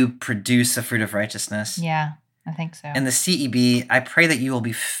 Mm-hmm. you produce the fruit of righteousness. Yeah, I think so. And the CEB, I pray that you will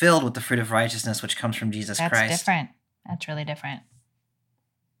be filled with the fruit of righteousness, which comes from Jesus Christ. That's different. That's really different.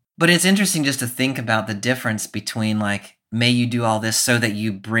 But it's interesting just to think about the difference between like, may you do all this so that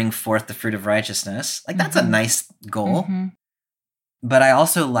you bring forth the fruit of righteousness. Like that's a nice goal. Mm-hmm. But I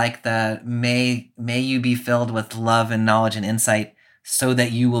also like that may you be filled with love and knowledge and insight so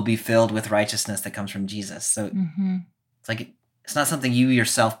that you will be filled with righteousness that comes from Jesus. So it's like it's not something you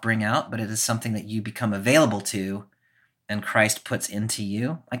yourself bring out, but it is something that you become available to and Christ puts into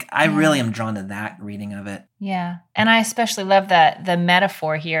you. Like I really am drawn to that reading of it. Yeah. And I especially love that the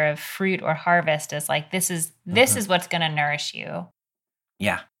metaphor here of fruit or harvest is like this is what's going to nourish you.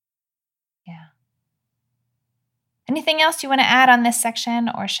 Yeah. Yeah. Anything else you want to add on this section,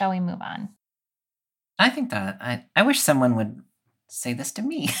 or shall we move on? I think that I wish someone would say this to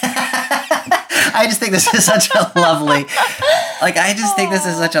me. I just think this is such a lovely,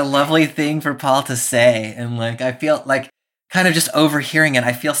 such a lovely thing for Paul to say. And like, I feel like kind of just overhearing it,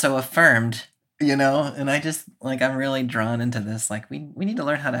 I feel so affirmed, and I just like, I'm really drawn into this. Like we need to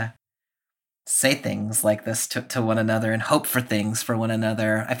learn how to say things like this to one another and hope for things for one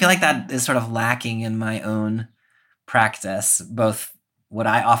another. I feel like that is sort of lacking in my own practice, both what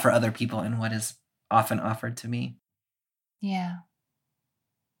I offer other people and what is often offered to me. Yeah.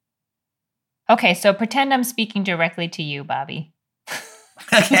 Okay, so pretend I'm speaking directly to you, Bobby.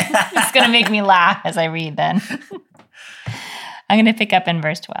 Okay. It's going to make me laugh as I read then. I'm going to pick up in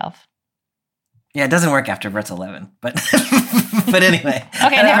verse 12. Yeah, it doesn't work after verse 11, but but anyway.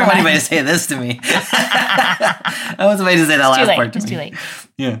 Okay, I never never want mind. anybody to say this to me. I was waiting to say that last part to It's me. too late.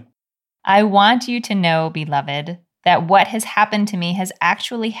 Yeah. I want you to know, beloved, that what has happened to me has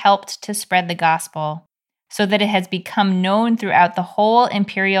actually helped to spread the gospel, so that it has become known throughout the whole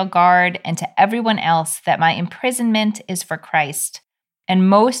imperial guard and to everyone else that my imprisonment is for Christ. And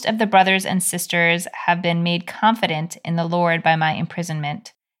most of the brothers and sisters have been made confident in the Lord by my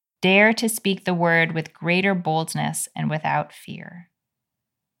imprisonment. Dare to speak the word with greater boldness and without fear.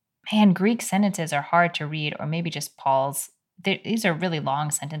 Man, Greek sentences are hard to read, or maybe just Paul's. These are really long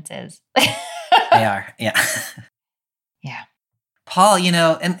sentences. They are, yeah. Yeah. Paul,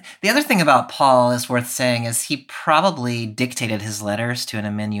 and the other thing about Paul is worth saying is he probably dictated his letters to an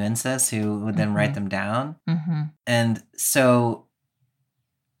amanuensis who would then write them down. Mm-hmm. And so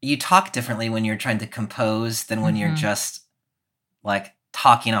you talk differently when you're trying to compose than when you're just like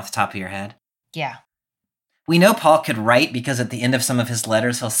talking off the top of your head. Yeah. We know Paul could write because at the end of some of his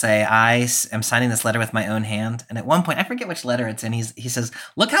letters, he'll say, I am signing this letter with my own hand. And at one point, I forget which letter it's in, he says,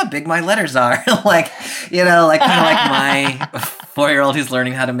 look how big my letters are. like kind of like my 4-year-old who's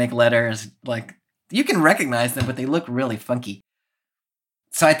learning how to make letters. Like, you can recognize them, but they look really funky.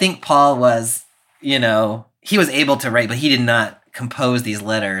 So I think Paul was, he was able to write, but he did not compose these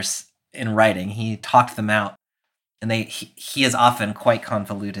letters in writing. He talked them out. And he is often quite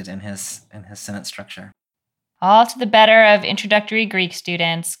convoluted in his sentence structure. All to the better of introductory Greek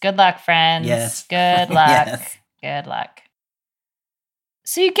students. Good luck, friends. Yes. Good luck. Yes. Good luck.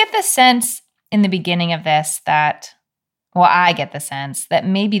 So you get the sense in the beginning of this I get the sense that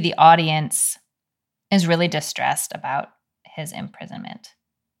maybe the audience is really distressed about his imprisonment.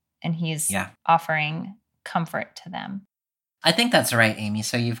 And he's offering comfort to them. I think that's right, Amy.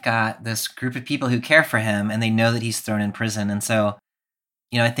 So you've got this group of people who care for him and they know that he's thrown in prison. And so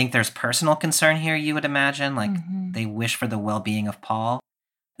I think there's personal concern here, you would imagine. Like, they wish for the well-being of Paul.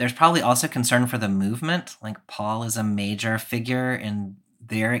 There's probably also concern for the movement. Like, Paul is a major figure in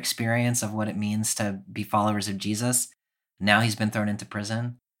their experience of what it means to be followers of Jesus. Now he's been thrown into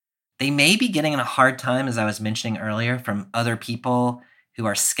prison. They may be getting in a hard time, as I was mentioning earlier, from other people who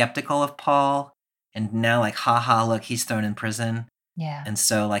are skeptical of Paul. And now, like, look, he's thrown in prison. Yeah. And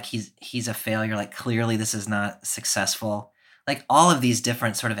so, like, he's a failure. Like, clearly this is not successful. Like, all of these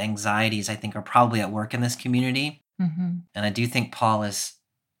different sort of anxieties, I think, are probably at work in this community. Mm-hmm. And I do think Paul is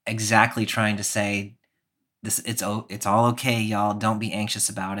exactly trying to say, it's all okay, y'all. Don't be anxious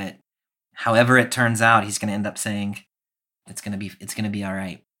about it. however it turns out, he's going to end up saying it's going to be all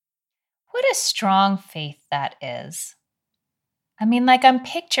right. What a strong faith that is. I mean, like, I'm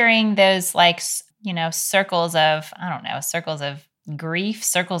picturing those, like, circles of grief,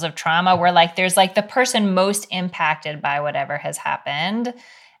 circles of trauma, where like there's like the person most impacted by whatever has happened,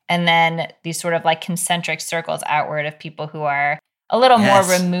 and then these sort of like concentric circles outward of people who are a little more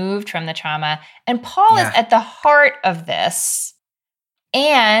removed from the trauma. And Paul is at the heart of this,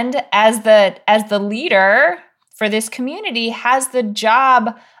 and as the leader for this community has the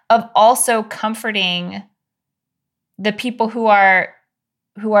job of also comforting the people who are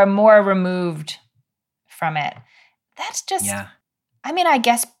more removed from it. That's just I mean, I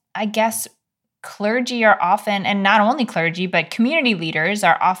guess clergy are often, and not only clergy, but community leaders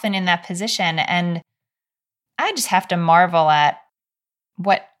are often in that position. And I just have to marvel at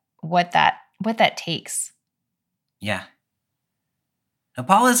what that takes. Yeah. Now,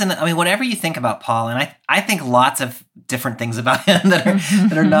 Paul isn't, I mean, whatever you think about Paul, and I think lots of different things about him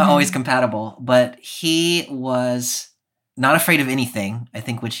that are not always compatible, but he was not afraid of anything, I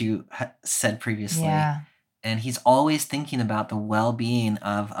think, which you said previously. Yeah. And he's always thinking about the well-being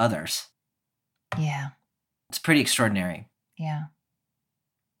of others. Yeah. It's pretty extraordinary. Yeah.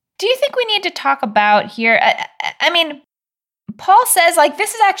 Do you think we need to talk about here? I mean, Paul says, like,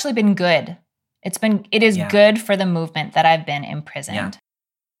 this has actually been good. It is good for the movement that I've been imprisoned. Yeah.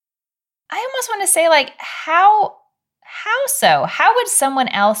 I almost want to say, like, how so? How would someone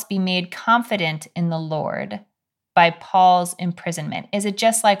else be made confident in the Lord by Paul's imprisonment? Is it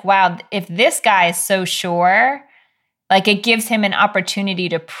just like, wow, if this guy is so sure, like it gives him an opportunity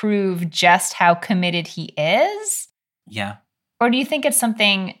to prove just how committed he is? Yeah. Or do you think it's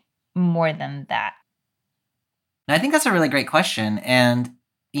something more than that? I think that's a really great question. And,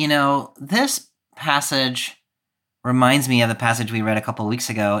 this passage reminds me of the passage we read a couple of weeks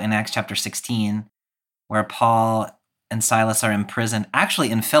ago in Acts chapter 16, where Paul and Silas are imprisoned,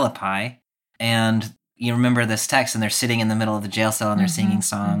 actually in Philippi. And you remember this text, and they're sitting in the middle of the jail cell, and they're singing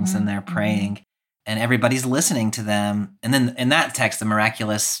songs, and they're praying, and everybody's listening to them. And then in that text, the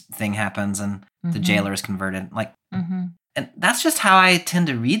miraculous thing happens, and the jailer is converted. And that's just how I tend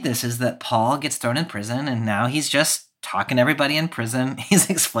to read this, is that Paul gets thrown in prison, and now he's just talking to everybody in prison. He's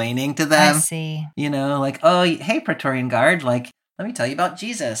explaining to them, I see. like, oh, hey, Praetorian Guard, like, let me tell you about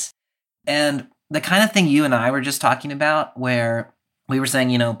Jesus. And the kind of thing you and I were just talking about, where we were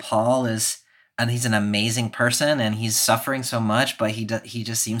saying, Paul he's an amazing person, and he's suffering so much, but he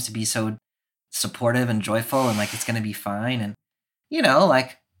just seems to be so supportive and joyful, and like it's going to be fine. And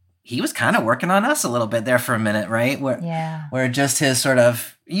like he was kind of working on us a little bit there for a minute, right? Where just his sort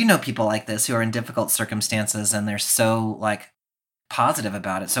of, people like this who are in difficult circumstances, and they're so like positive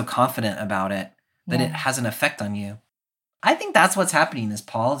about it, so confident about it, that it has an effect on you. I think that's what's happening, is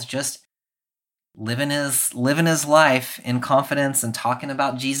Paul's just living his life in confidence and talking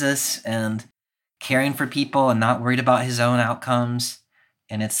about Jesus and caring for people and not worried about his own outcomes.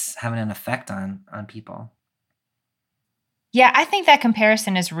 And it's having an effect on people. Yeah, I think that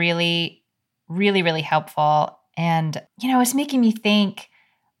comparison is really, really, really helpful. And, it's making me think,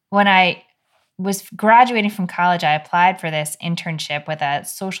 when I was graduating from college, I applied for this internship with a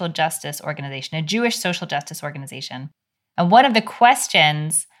social justice organization, a Jewish social justice organization. And one of the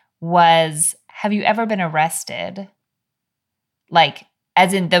questions was, have you ever been arrested? Like,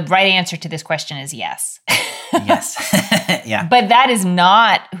 as in, the right answer to this question is yes. Yes. Yeah. But that is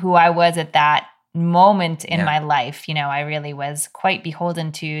not who I was at that moment in my life. I really was quite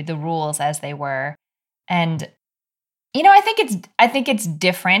beholden to the rules as they were. And, I think it's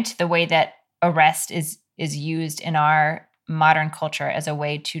different, the way that arrest is used in our modern culture as a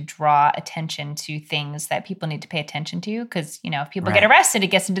way to draw attention to things that people need to pay attention to. Because, if people get arrested, it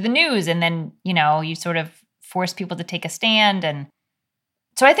gets into the news, and then, you sort of force people to take a stand. And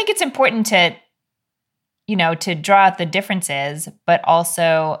so I think it's important to draw out the differences, but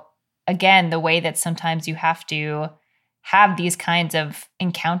also, again, the way that sometimes you have to have these kinds of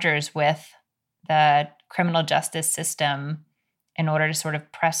encounters with the criminal justice system in order to sort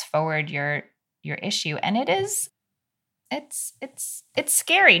of press forward your issue. And it's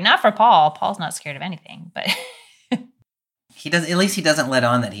scary, not for Paul. Paul's not scared of anything, but he doesn't let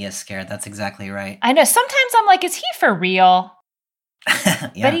on that he is scared. That's exactly right. I know. Sometimes I'm like, is he for real? Yeah.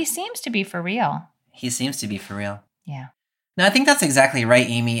 But he seems to be for real. He seems to be for real. Yeah. No, I think that's exactly right,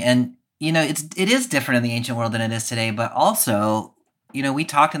 Amy. And, it is different in the ancient world than it is today. But also, we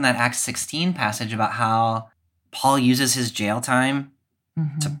talked in that Acts 16 passage about how Paul uses his jail time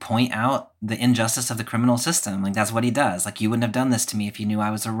to point out the injustice of the criminal system. Like, that's what he does. Like, you wouldn't have done this to me if you knew I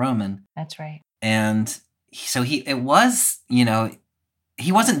was a Roman. That's right. And so he wasn't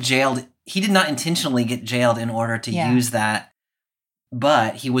jailed he did not intentionally get jailed in order to Yeah. use that,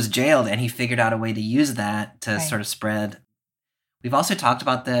 but he was jailed and he figured out a way to use that to Right. sort of spread. We've also talked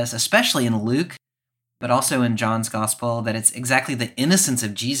about this, especially in Luke, but also in John's gospel, that it's exactly the innocence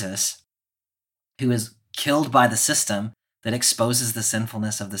of Jesus who is killed by the system that exposes the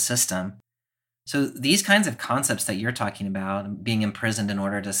sinfulness of the system. So these kinds of concepts that you're talking about, being imprisoned in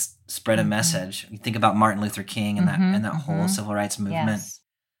order to spread a Mhm. message, you think about Martin Luther King and that whole civil rights movement. Yes.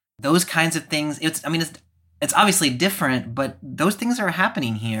 Those kinds of things, it's obviously different, but those things are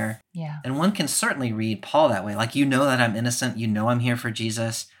happening here. Yeah. And one can certainly read Paul that way. Like, you know that I'm innocent, you know I'm here for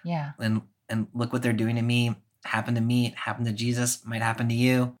Jesus, Yeah. and look what they're doing to me. Happened to me, happened to Jesus, might happen to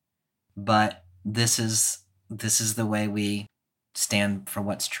you. But this is the way we stand for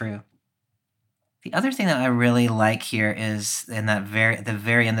what's true. The other thing that I really like here is in the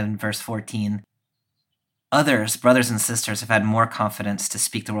very end of verse 14, others, brothers and sisters, have had more confidence to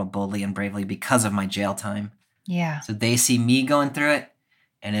speak the word boldly and bravely because of my jail time. Yeah. So they see me going through it,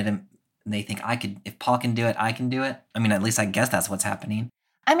 and they think if Paul can do it, I can do it. I mean, at least I guess that's what's happening.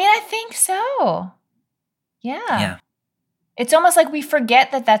 I mean, I think so. Yeah. Yeah. It's almost like we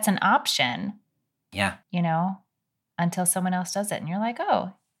forget that that's an option, Yeah. until someone else does it. And you're like,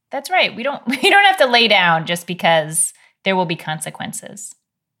 oh, that's right. We don't have to lay down just because there will be consequences.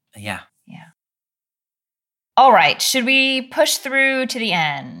 Yeah. Yeah. All right. Should we push through to the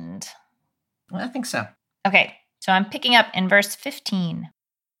end? Well, I think so. Okay. So I'm picking up in verse 15.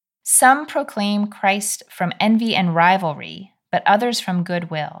 Some proclaim Christ from envy and rivalry, but others from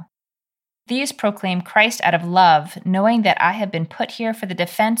goodwill. These proclaim Christ out of love, knowing that I have been put here for the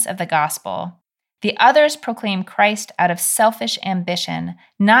defense of the gospel. The others proclaim Christ out of selfish ambition,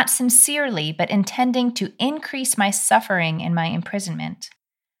 not sincerely, but intending to increase my suffering in my imprisonment.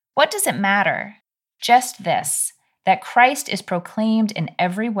 What does it matter? Just this, that Christ is proclaimed in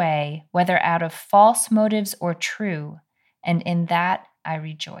every way, whether out of false motives or true, and in that I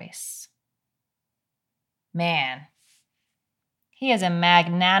rejoice. Man, he is a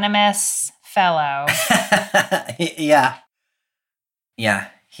magnanimous fellow. Yeah. Yeah.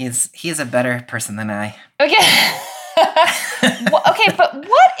 He is a better person than I. Okay. Okay, but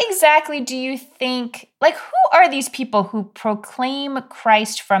what exactly do you think, like, who are these people who proclaim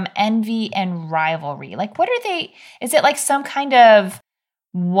Christ from envy and rivalry? Like, what are they? Is it like some kind of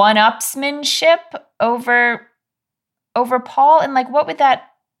one-upsmanship over Paul? And like, what would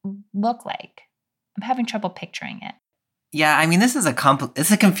that look like? I'm having trouble picturing it. Yeah, I mean, this is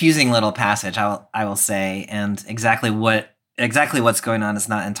it's a confusing little passage, I will say, and exactly what's going on is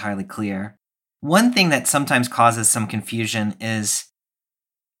not entirely clear. One thing that sometimes causes some confusion is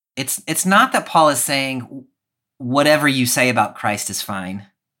it's not that Paul is saying whatever you say about Christ is fine,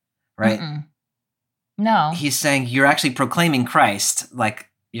 right? Mm-mm. No. He's saying you're actually proclaiming Christ, like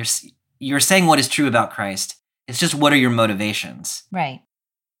you're saying what is true about Christ. It's just, what are your motivations? Right.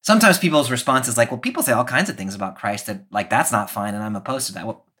 Sometimes people's response is like, well, people say all kinds of things about Christ that, like, that's not fine, and I'm opposed to that.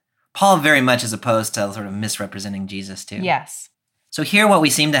 Well, Paul very much is opposed to sort of misrepresenting Jesus too. Yes. So here what we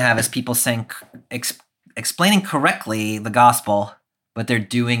seem to have is people saying, explaining correctly the gospel, but they're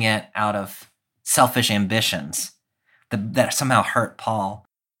doing it out of selfish ambitions that somehow hurt Paul.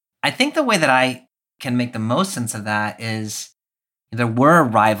 I think the way that I can make the most sense of that is there were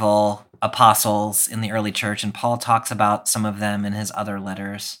rival apostles in the early church, and Paul talks about some of them in his other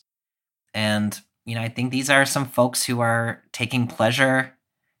letters. And, I think these are some folks who are taking pleasure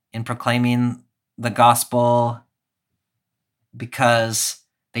in proclaiming the gospel because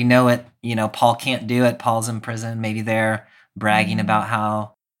they know it, Paul can't do it. Paul's in prison. Maybe they're bragging about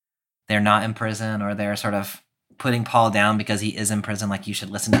how they're not in prison, or they're sort of putting Paul down because he is in prison, like, you should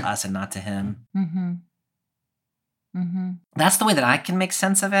listen to us and not to him. Mm-hmm. Mm-hmm. That's the way that I can make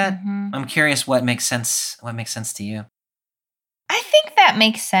sense of it. Mm-hmm. I'm curious what makes sense to you. I think that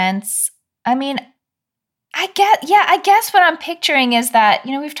makes sense. I mean, I guess what I'm picturing is that,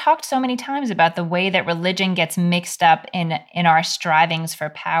 we've talked so many times about the way that religion gets mixed up in our strivings for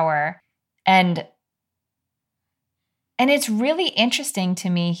power. And it's really interesting to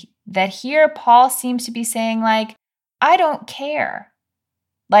me that here Paul seems to be saying, like, I don't care.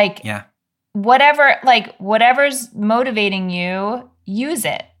 Like, Yeah. whatever's motivating you, use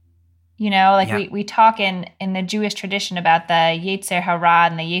it. We talk in the Jewish tradition about the Yetzer Hara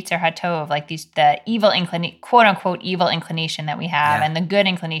and the Yetzer HaTov, like the evil quote unquote evil inclination that we have, and the good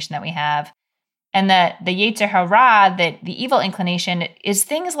inclination that we have. And the Yetzer Hara, the evil inclination, is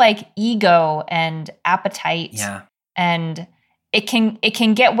things like ego and appetite. Yeah. And it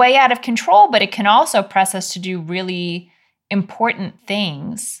can get way out of control, but it can also press us to do really important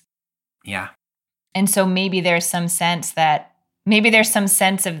things. Yeah. And so maybe there's some sense that maybe there's some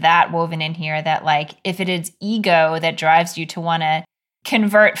sense of that woven in here, that like, if it is ego that drives you to want to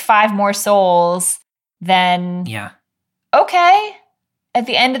convert 5 more souls, then Yeah. okay. At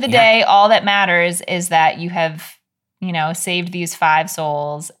the end of the day, all that matters is that you have, saved these 5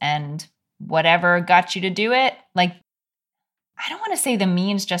 souls, and whatever got you to do it. Like, I don't want to say the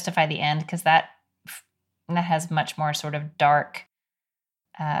means justify the end, because that has much more sort of dark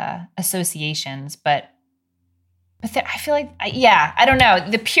associations. But I feel like, I don't know.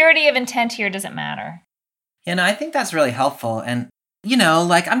 The purity of intent here doesn't matter. I think that's really helpful. And,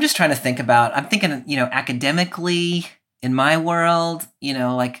 like, I'm just trying to think about, I'm thinking, academically in my world,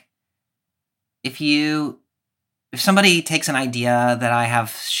 like, if somebody takes an idea that I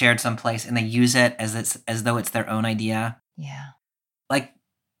have shared someplace and they use it as though it's their own idea. Yeah. Like,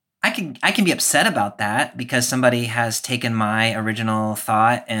 I can be upset about that because somebody has taken my original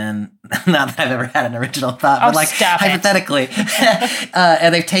thought, and not that I've ever had an original thought, but like hypothetically,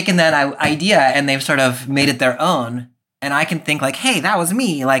 and they've taken that idea and they've sort of made it their own. And I can think like, hey, that was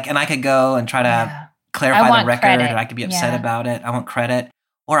me. Like, and I could go and try to clarify the record, credit. or I could be upset about it. I want credit.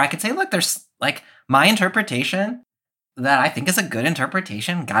 Or I could say, look, there's like my interpretation that I think is a good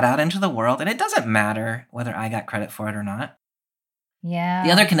interpretation got out into the world, and it doesn't matter whether I got credit for it or not. Yeah.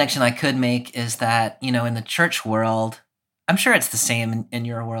 The other connection I could make is that, in the church world, I'm sure it's the same in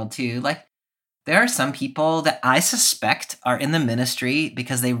your world too. Like, there are some people that I suspect are in the ministry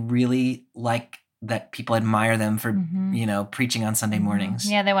because they really like that people admire them for, preaching on Sunday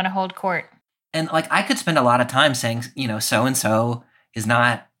mornings. Yeah, they want to hold court. And like, I could spend a lot of time saying, so-and-so is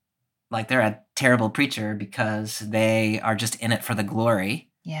not, like, they're a terrible preacher because they are just in it for the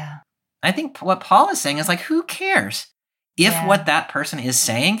glory. Yeah. I think what Paul is saying is like, who cares? If what that person is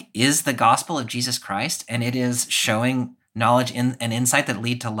saying is the gospel of Jesus Christ, and it is showing knowledge and insight that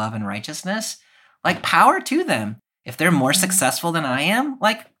lead to love and righteousness, like, power to them. If they're more successful than I am,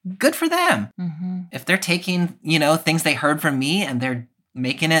 like, good for them. Mm-hmm. If they're taking, things they heard from me and they're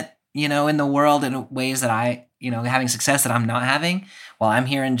making it, in the world in ways that I, having success that I'm not having while I'm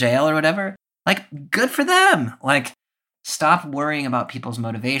here in jail or whatever, like, good for them. Like, stop worrying about people's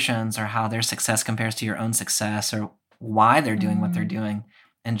motivations or how their success compares to your own success or why they're doing what they're doing,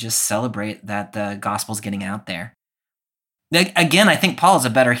 and just celebrate that the gospel's getting out there. Again, I think Paul is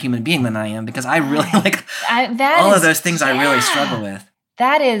a better human being than I am, because I really all of those things I really struggle with.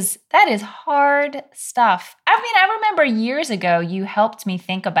 That is hard stuff. I mean, I remember years ago you helped me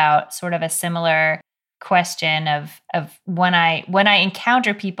think about sort of a similar question of when I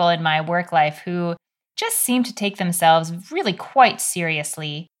encounter people in my work life who just seem to take themselves really quite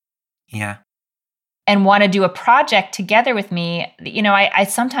seriously. Yeah. And want to do a project together with me. I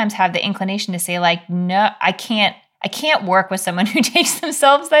sometimes have the inclination to say, like, no, I can't work with someone who takes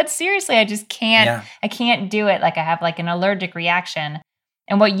themselves that seriously. I just can't. Yeah. I can't do it. Like, I have like an allergic reaction.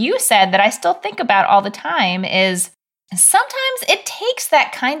 And what you said that I still think about all the time is sometimes it takes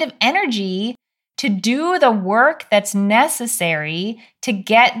that kind of energy to do the work that's necessary to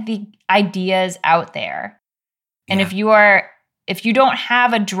get the ideas out there. And if you don't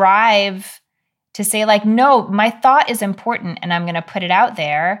have a drive to say, like, no, my thought is important and I'm going to put it out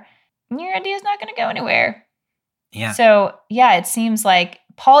there, your idea is not going to go anywhere. Yeah. So, it seems like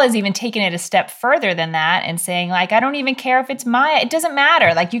Paul is even taking it a step further than that and saying, like, I don't even care if it's it doesn't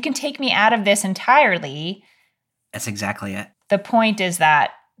matter. Like, you can take me out of this entirely. That's exactly it. The point is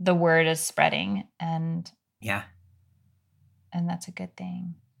that the word is spreading, and that's a good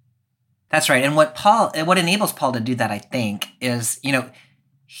thing. That's right. And what enables Paul to do that, I think, is,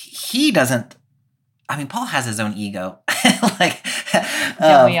 he doesn't, Paul has his own ego. Like,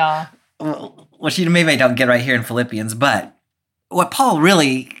 don't we all? Which you maybe don't get right here in Philippians, but what Paul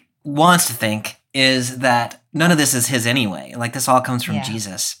really wants to think is that none of this is his anyway. Like, this all comes from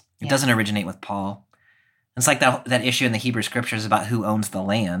Jesus. It doesn't originate with Paul. It's like that issue in the Hebrew Scriptures about who owns the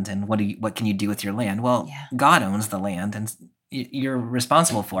land and what can you do with your land. Well, God owns the land, and you're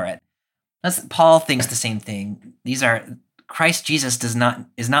responsible for it. Paul thinks the same thing. Christ Jesus is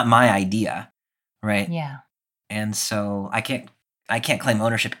not my idea, right? Yeah. And so I can't claim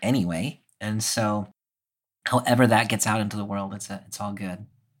ownership anyway. And so however that gets out into the world, it's all good.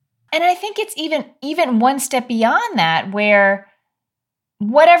 And I think it's even one step beyond that, where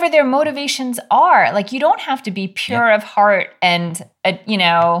whatever their motivations are, like, you don't have to be pure of heart and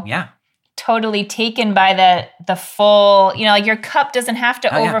totally taken by the full, like, your cup doesn't have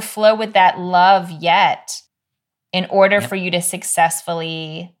to overflow with that love yet in order for you to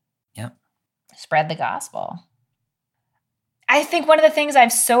successfully spread the gospel. I think one of the things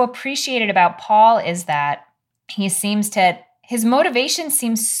I've so appreciated about Paul is that his motivation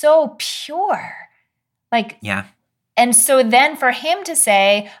seems so pure. Like, And so then for him to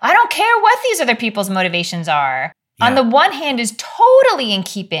say, I don't care what these other people's motivations are, on the one hand is totally in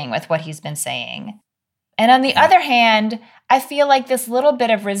keeping with what he's been saying. And on the other hand, I feel like this little bit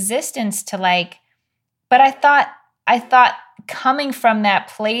of resistance to like, but I thought coming from that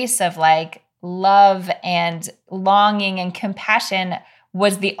place of like love and longing and compassion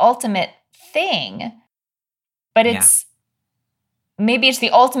was the ultimate thing. But maybe it's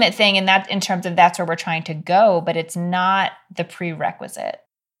the ultimate thing in terms of that's where we're trying to go, but it's not the prerequisite.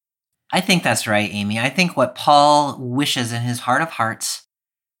 I think that's right, Amy. I think what Paul wishes in his heart of hearts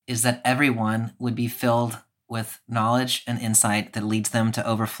is that everyone would be filled with knowledge and insight that leads them to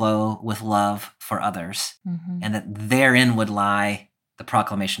overflow with love for others, and that therein would lie the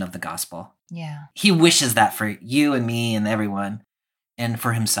proclamation of the gospel. Yeah. He wishes that for you and me and everyone, and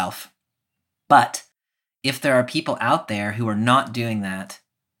for himself. But if there are people out there who are not doing that,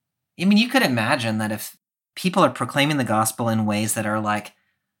 I mean, you could imagine that if people are proclaiming the gospel in ways that are like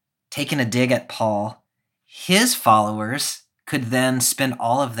taking a dig at Paul, his followers could then spend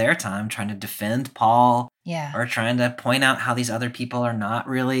all of their time trying to defend Paul, or trying to point out how these other people are not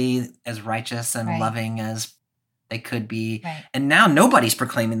really as righteous and loving as they could be. Right. And now nobody's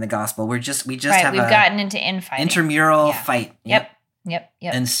proclaiming the gospel. We just we've have gotten into infighting. Intramural fight. Yep.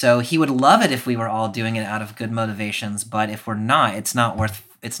 And so he would love it if we were all doing it out of good motivations, but if we're not, it's not worth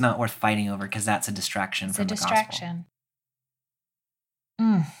fighting over, because that's a distraction from the gospel. It's a distraction.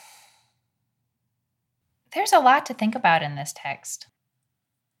 There's a lot to think about in this text.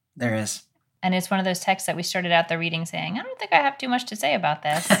 There is. And it's one of those texts that we started out the reading saying, I don't think I have too much to say about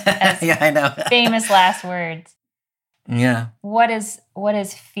this. Yeah, I know. Famous last words. Yeah. What is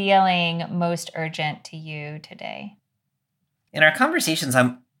feeling most urgent to you today? In our conversations,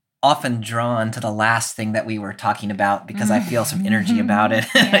 I'm often drawn to the last thing that we were talking about because I feel some energy about it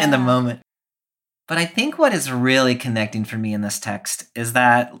in the moment. But I think what is really connecting for me in this text is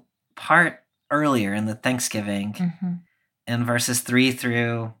that part earlier in the Thanksgiving, in verses 3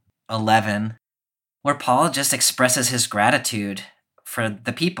 through 11, where Paul just expresses his gratitude for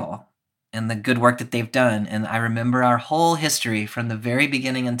the people and the good work that they've done. And I remember our whole history from the very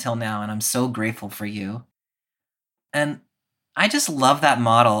beginning until now, and I'm so grateful for you. And I just love that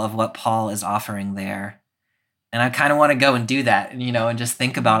model of what Paul is offering there. And I kind of want to go and do that, and just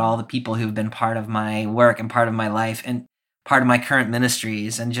think about all the people who've been part of my work and part of my life and part of my current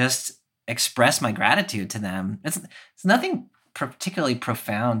ministries, and just express my gratitude to them. It's nothing particularly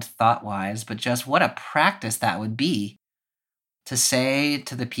profound thought-wise, but just what a practice that would be to say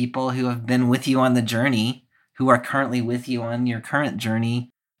to the people who have been with you on the journey, who are currently with you on your current journey,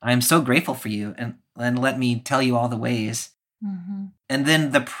 I'm so grateful for you, and let me tell you all the ways. And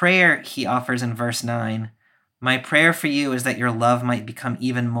then the prayer he offers in verse 9, my prayer for you is that your love might become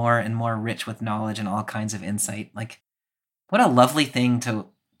even more and more rich with knowledge and all kinds of insight. Like, what a lovely thing to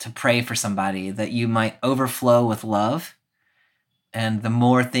pray for somebody, that you might overflow with love. And the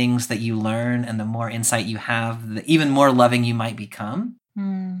more things that you learn and the more insight you have, the even more loving you might become.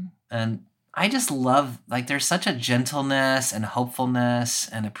 And I just love, there's such a gentleness and hopefulness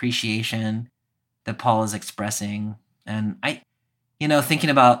and appreciation that Paul is expressing. And thinking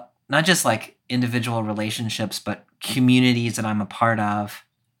about not just individual relationships, but communities that I'm a part of.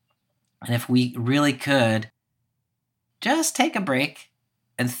 And if we really could just take a break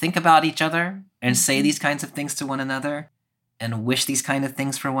and think about each other and say these kinds of things to one another and wish these kind of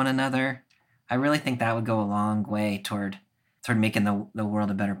things for one another, I really think that would go a long way toward making the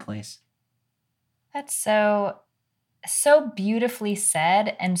world a better place. That's so beautifully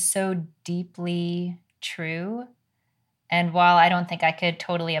said and so deeply true. And while I don't think I could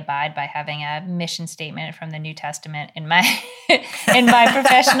totally abide by having a mission statement from the New Testament in my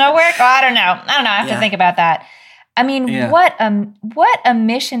professional work, I don't know. I have to think about that. I mean, what a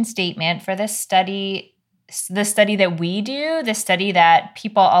mission statement for this study, the study that we do, the study that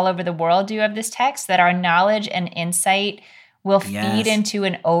people all over the world do of this text, that our knowledge and insight will feed into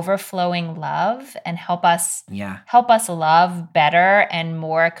an overflowing love and help us love better and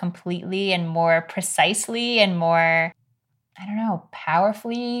more completely and more precisely and more,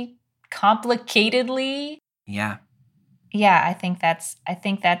 powerfully, complicatedly. Yeah. Yeah, I think that's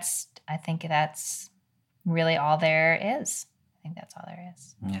really all there is. I think that's all there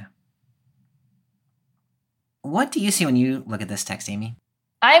is. Yeah. What do you see when you look at this text, Amy?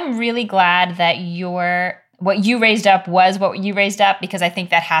 I'm really glad that what you raised up was what you raised up, because I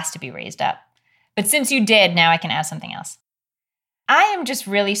think that has to be raised up. But since you did, now I can add something else. I am just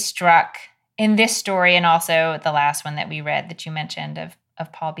really struck in this story, and also the last one that we read that you mentioned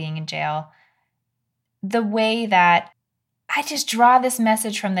of Paul being in jail, the way that I just draw this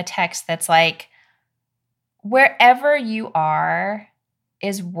message from the text that's like, wherever you are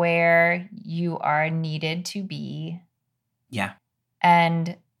is where you are needed to be. Yeah.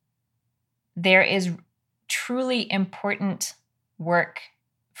 And there is truly important work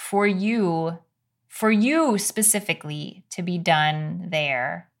for you specifically to be done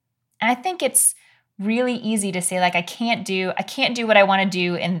there. And I think it's really easy to say, like, I can't do what I want to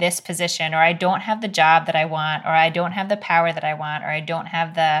do in this position, or I don't have the job that I want, or I don't have the power that I want, or I don't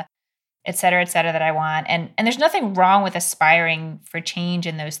have the et cetera, that I want. And there's nothing wrong with aspiring for change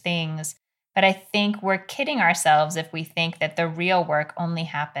in those things. But I think we're kidding ourselves if we think that the real work only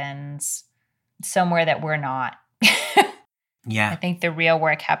happens somewhere that we're not. Yeah. I think the real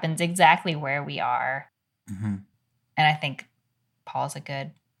work happens exactly where we are. Mm-hmm. And I think Paul's a good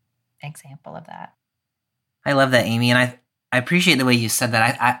example of that. I love that, Amy. And I appreciate the way you said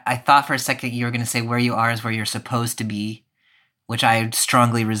that. I thought for a second you were going to say where you are is where you're supposed to be, which I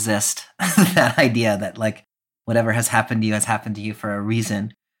strongly resist that idea that like whatever has happened to you for a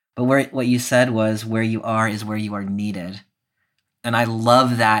reason. But what you said was where you are is where you are needed. And I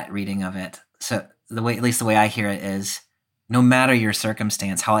love that reading of it. So at least the way I hear it is, no matter your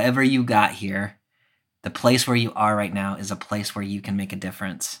circumstance, however you got here, the place where you are right now is a place where you can make a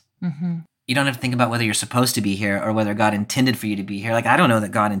difference. Mm-hmm. You don't have to think about whether you're supposed to be here or whether God intended for you to be here. Like, I don't know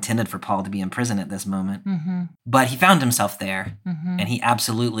that God intended for Paul to be in prison at this moment, Mm-hmm. but he found himself there, Mm-hmm. and he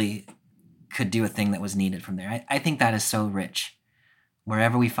absolutely could do a thing that was needed from there. I think that is so rich.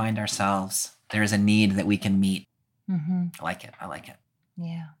 Wherever we find ourselves, there is a need that we can meet. Mm-hmm. I like it.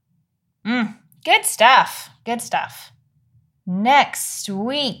 Yeah. Good stuff. Next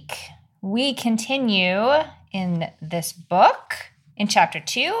week, we continue in this book in chapter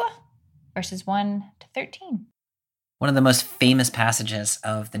 2, verses 1 to 13. One of the most famous passages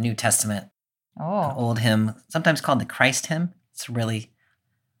of the New Testament, an Oh, old hymn, sometimes called the Christ hymn. It's really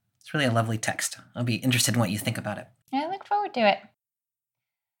a lovely text. I'll be interested in what you think about it. I look forward to it.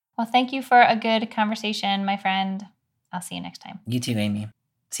 Well, thank you for a good conversation, my friend. I'll see you next time. You too, Amy.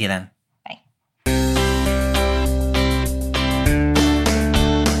 See you then. Bye.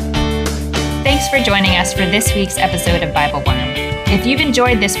 Thanks for joining us for this week's episode of Bible Worm. If you've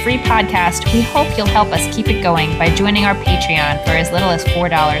enjoyed this free podcast, we hope you'll help us keep it going by joining our Patreon for as little as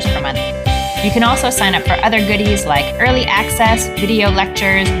 $4 per month. You can also sign up for other goodies like early access, video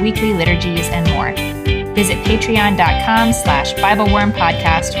lectures, weekly liturgies, and more. Visit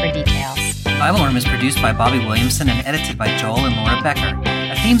patreon.com/BibleWormPodcast for details. Bible Worm is produced by Bobby Williamson and edited by Joel and Laura Becker.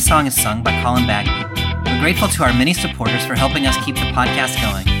 Our theme song is sung by Colin Bagby. We're grateful to our many supporters for helping us keep the podcast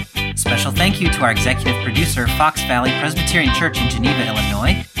going. Special thank you to our executive producer, Fox Valley Presbyterian Church in Geneva,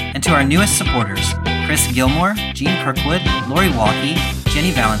 Illinois, and to our newest supporters, Chris Gilmore, Jean Kirkwood, Lori Walke,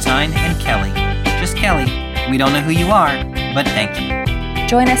 Jenny Valentine, and Kelly. Just Kelly. We don't know who you are, but thank you.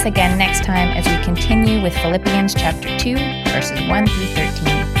 Join us again next time as we continue with Philippians chapter 2, verses 1 through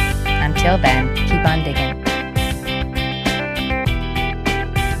 13. Until then, keep on digging.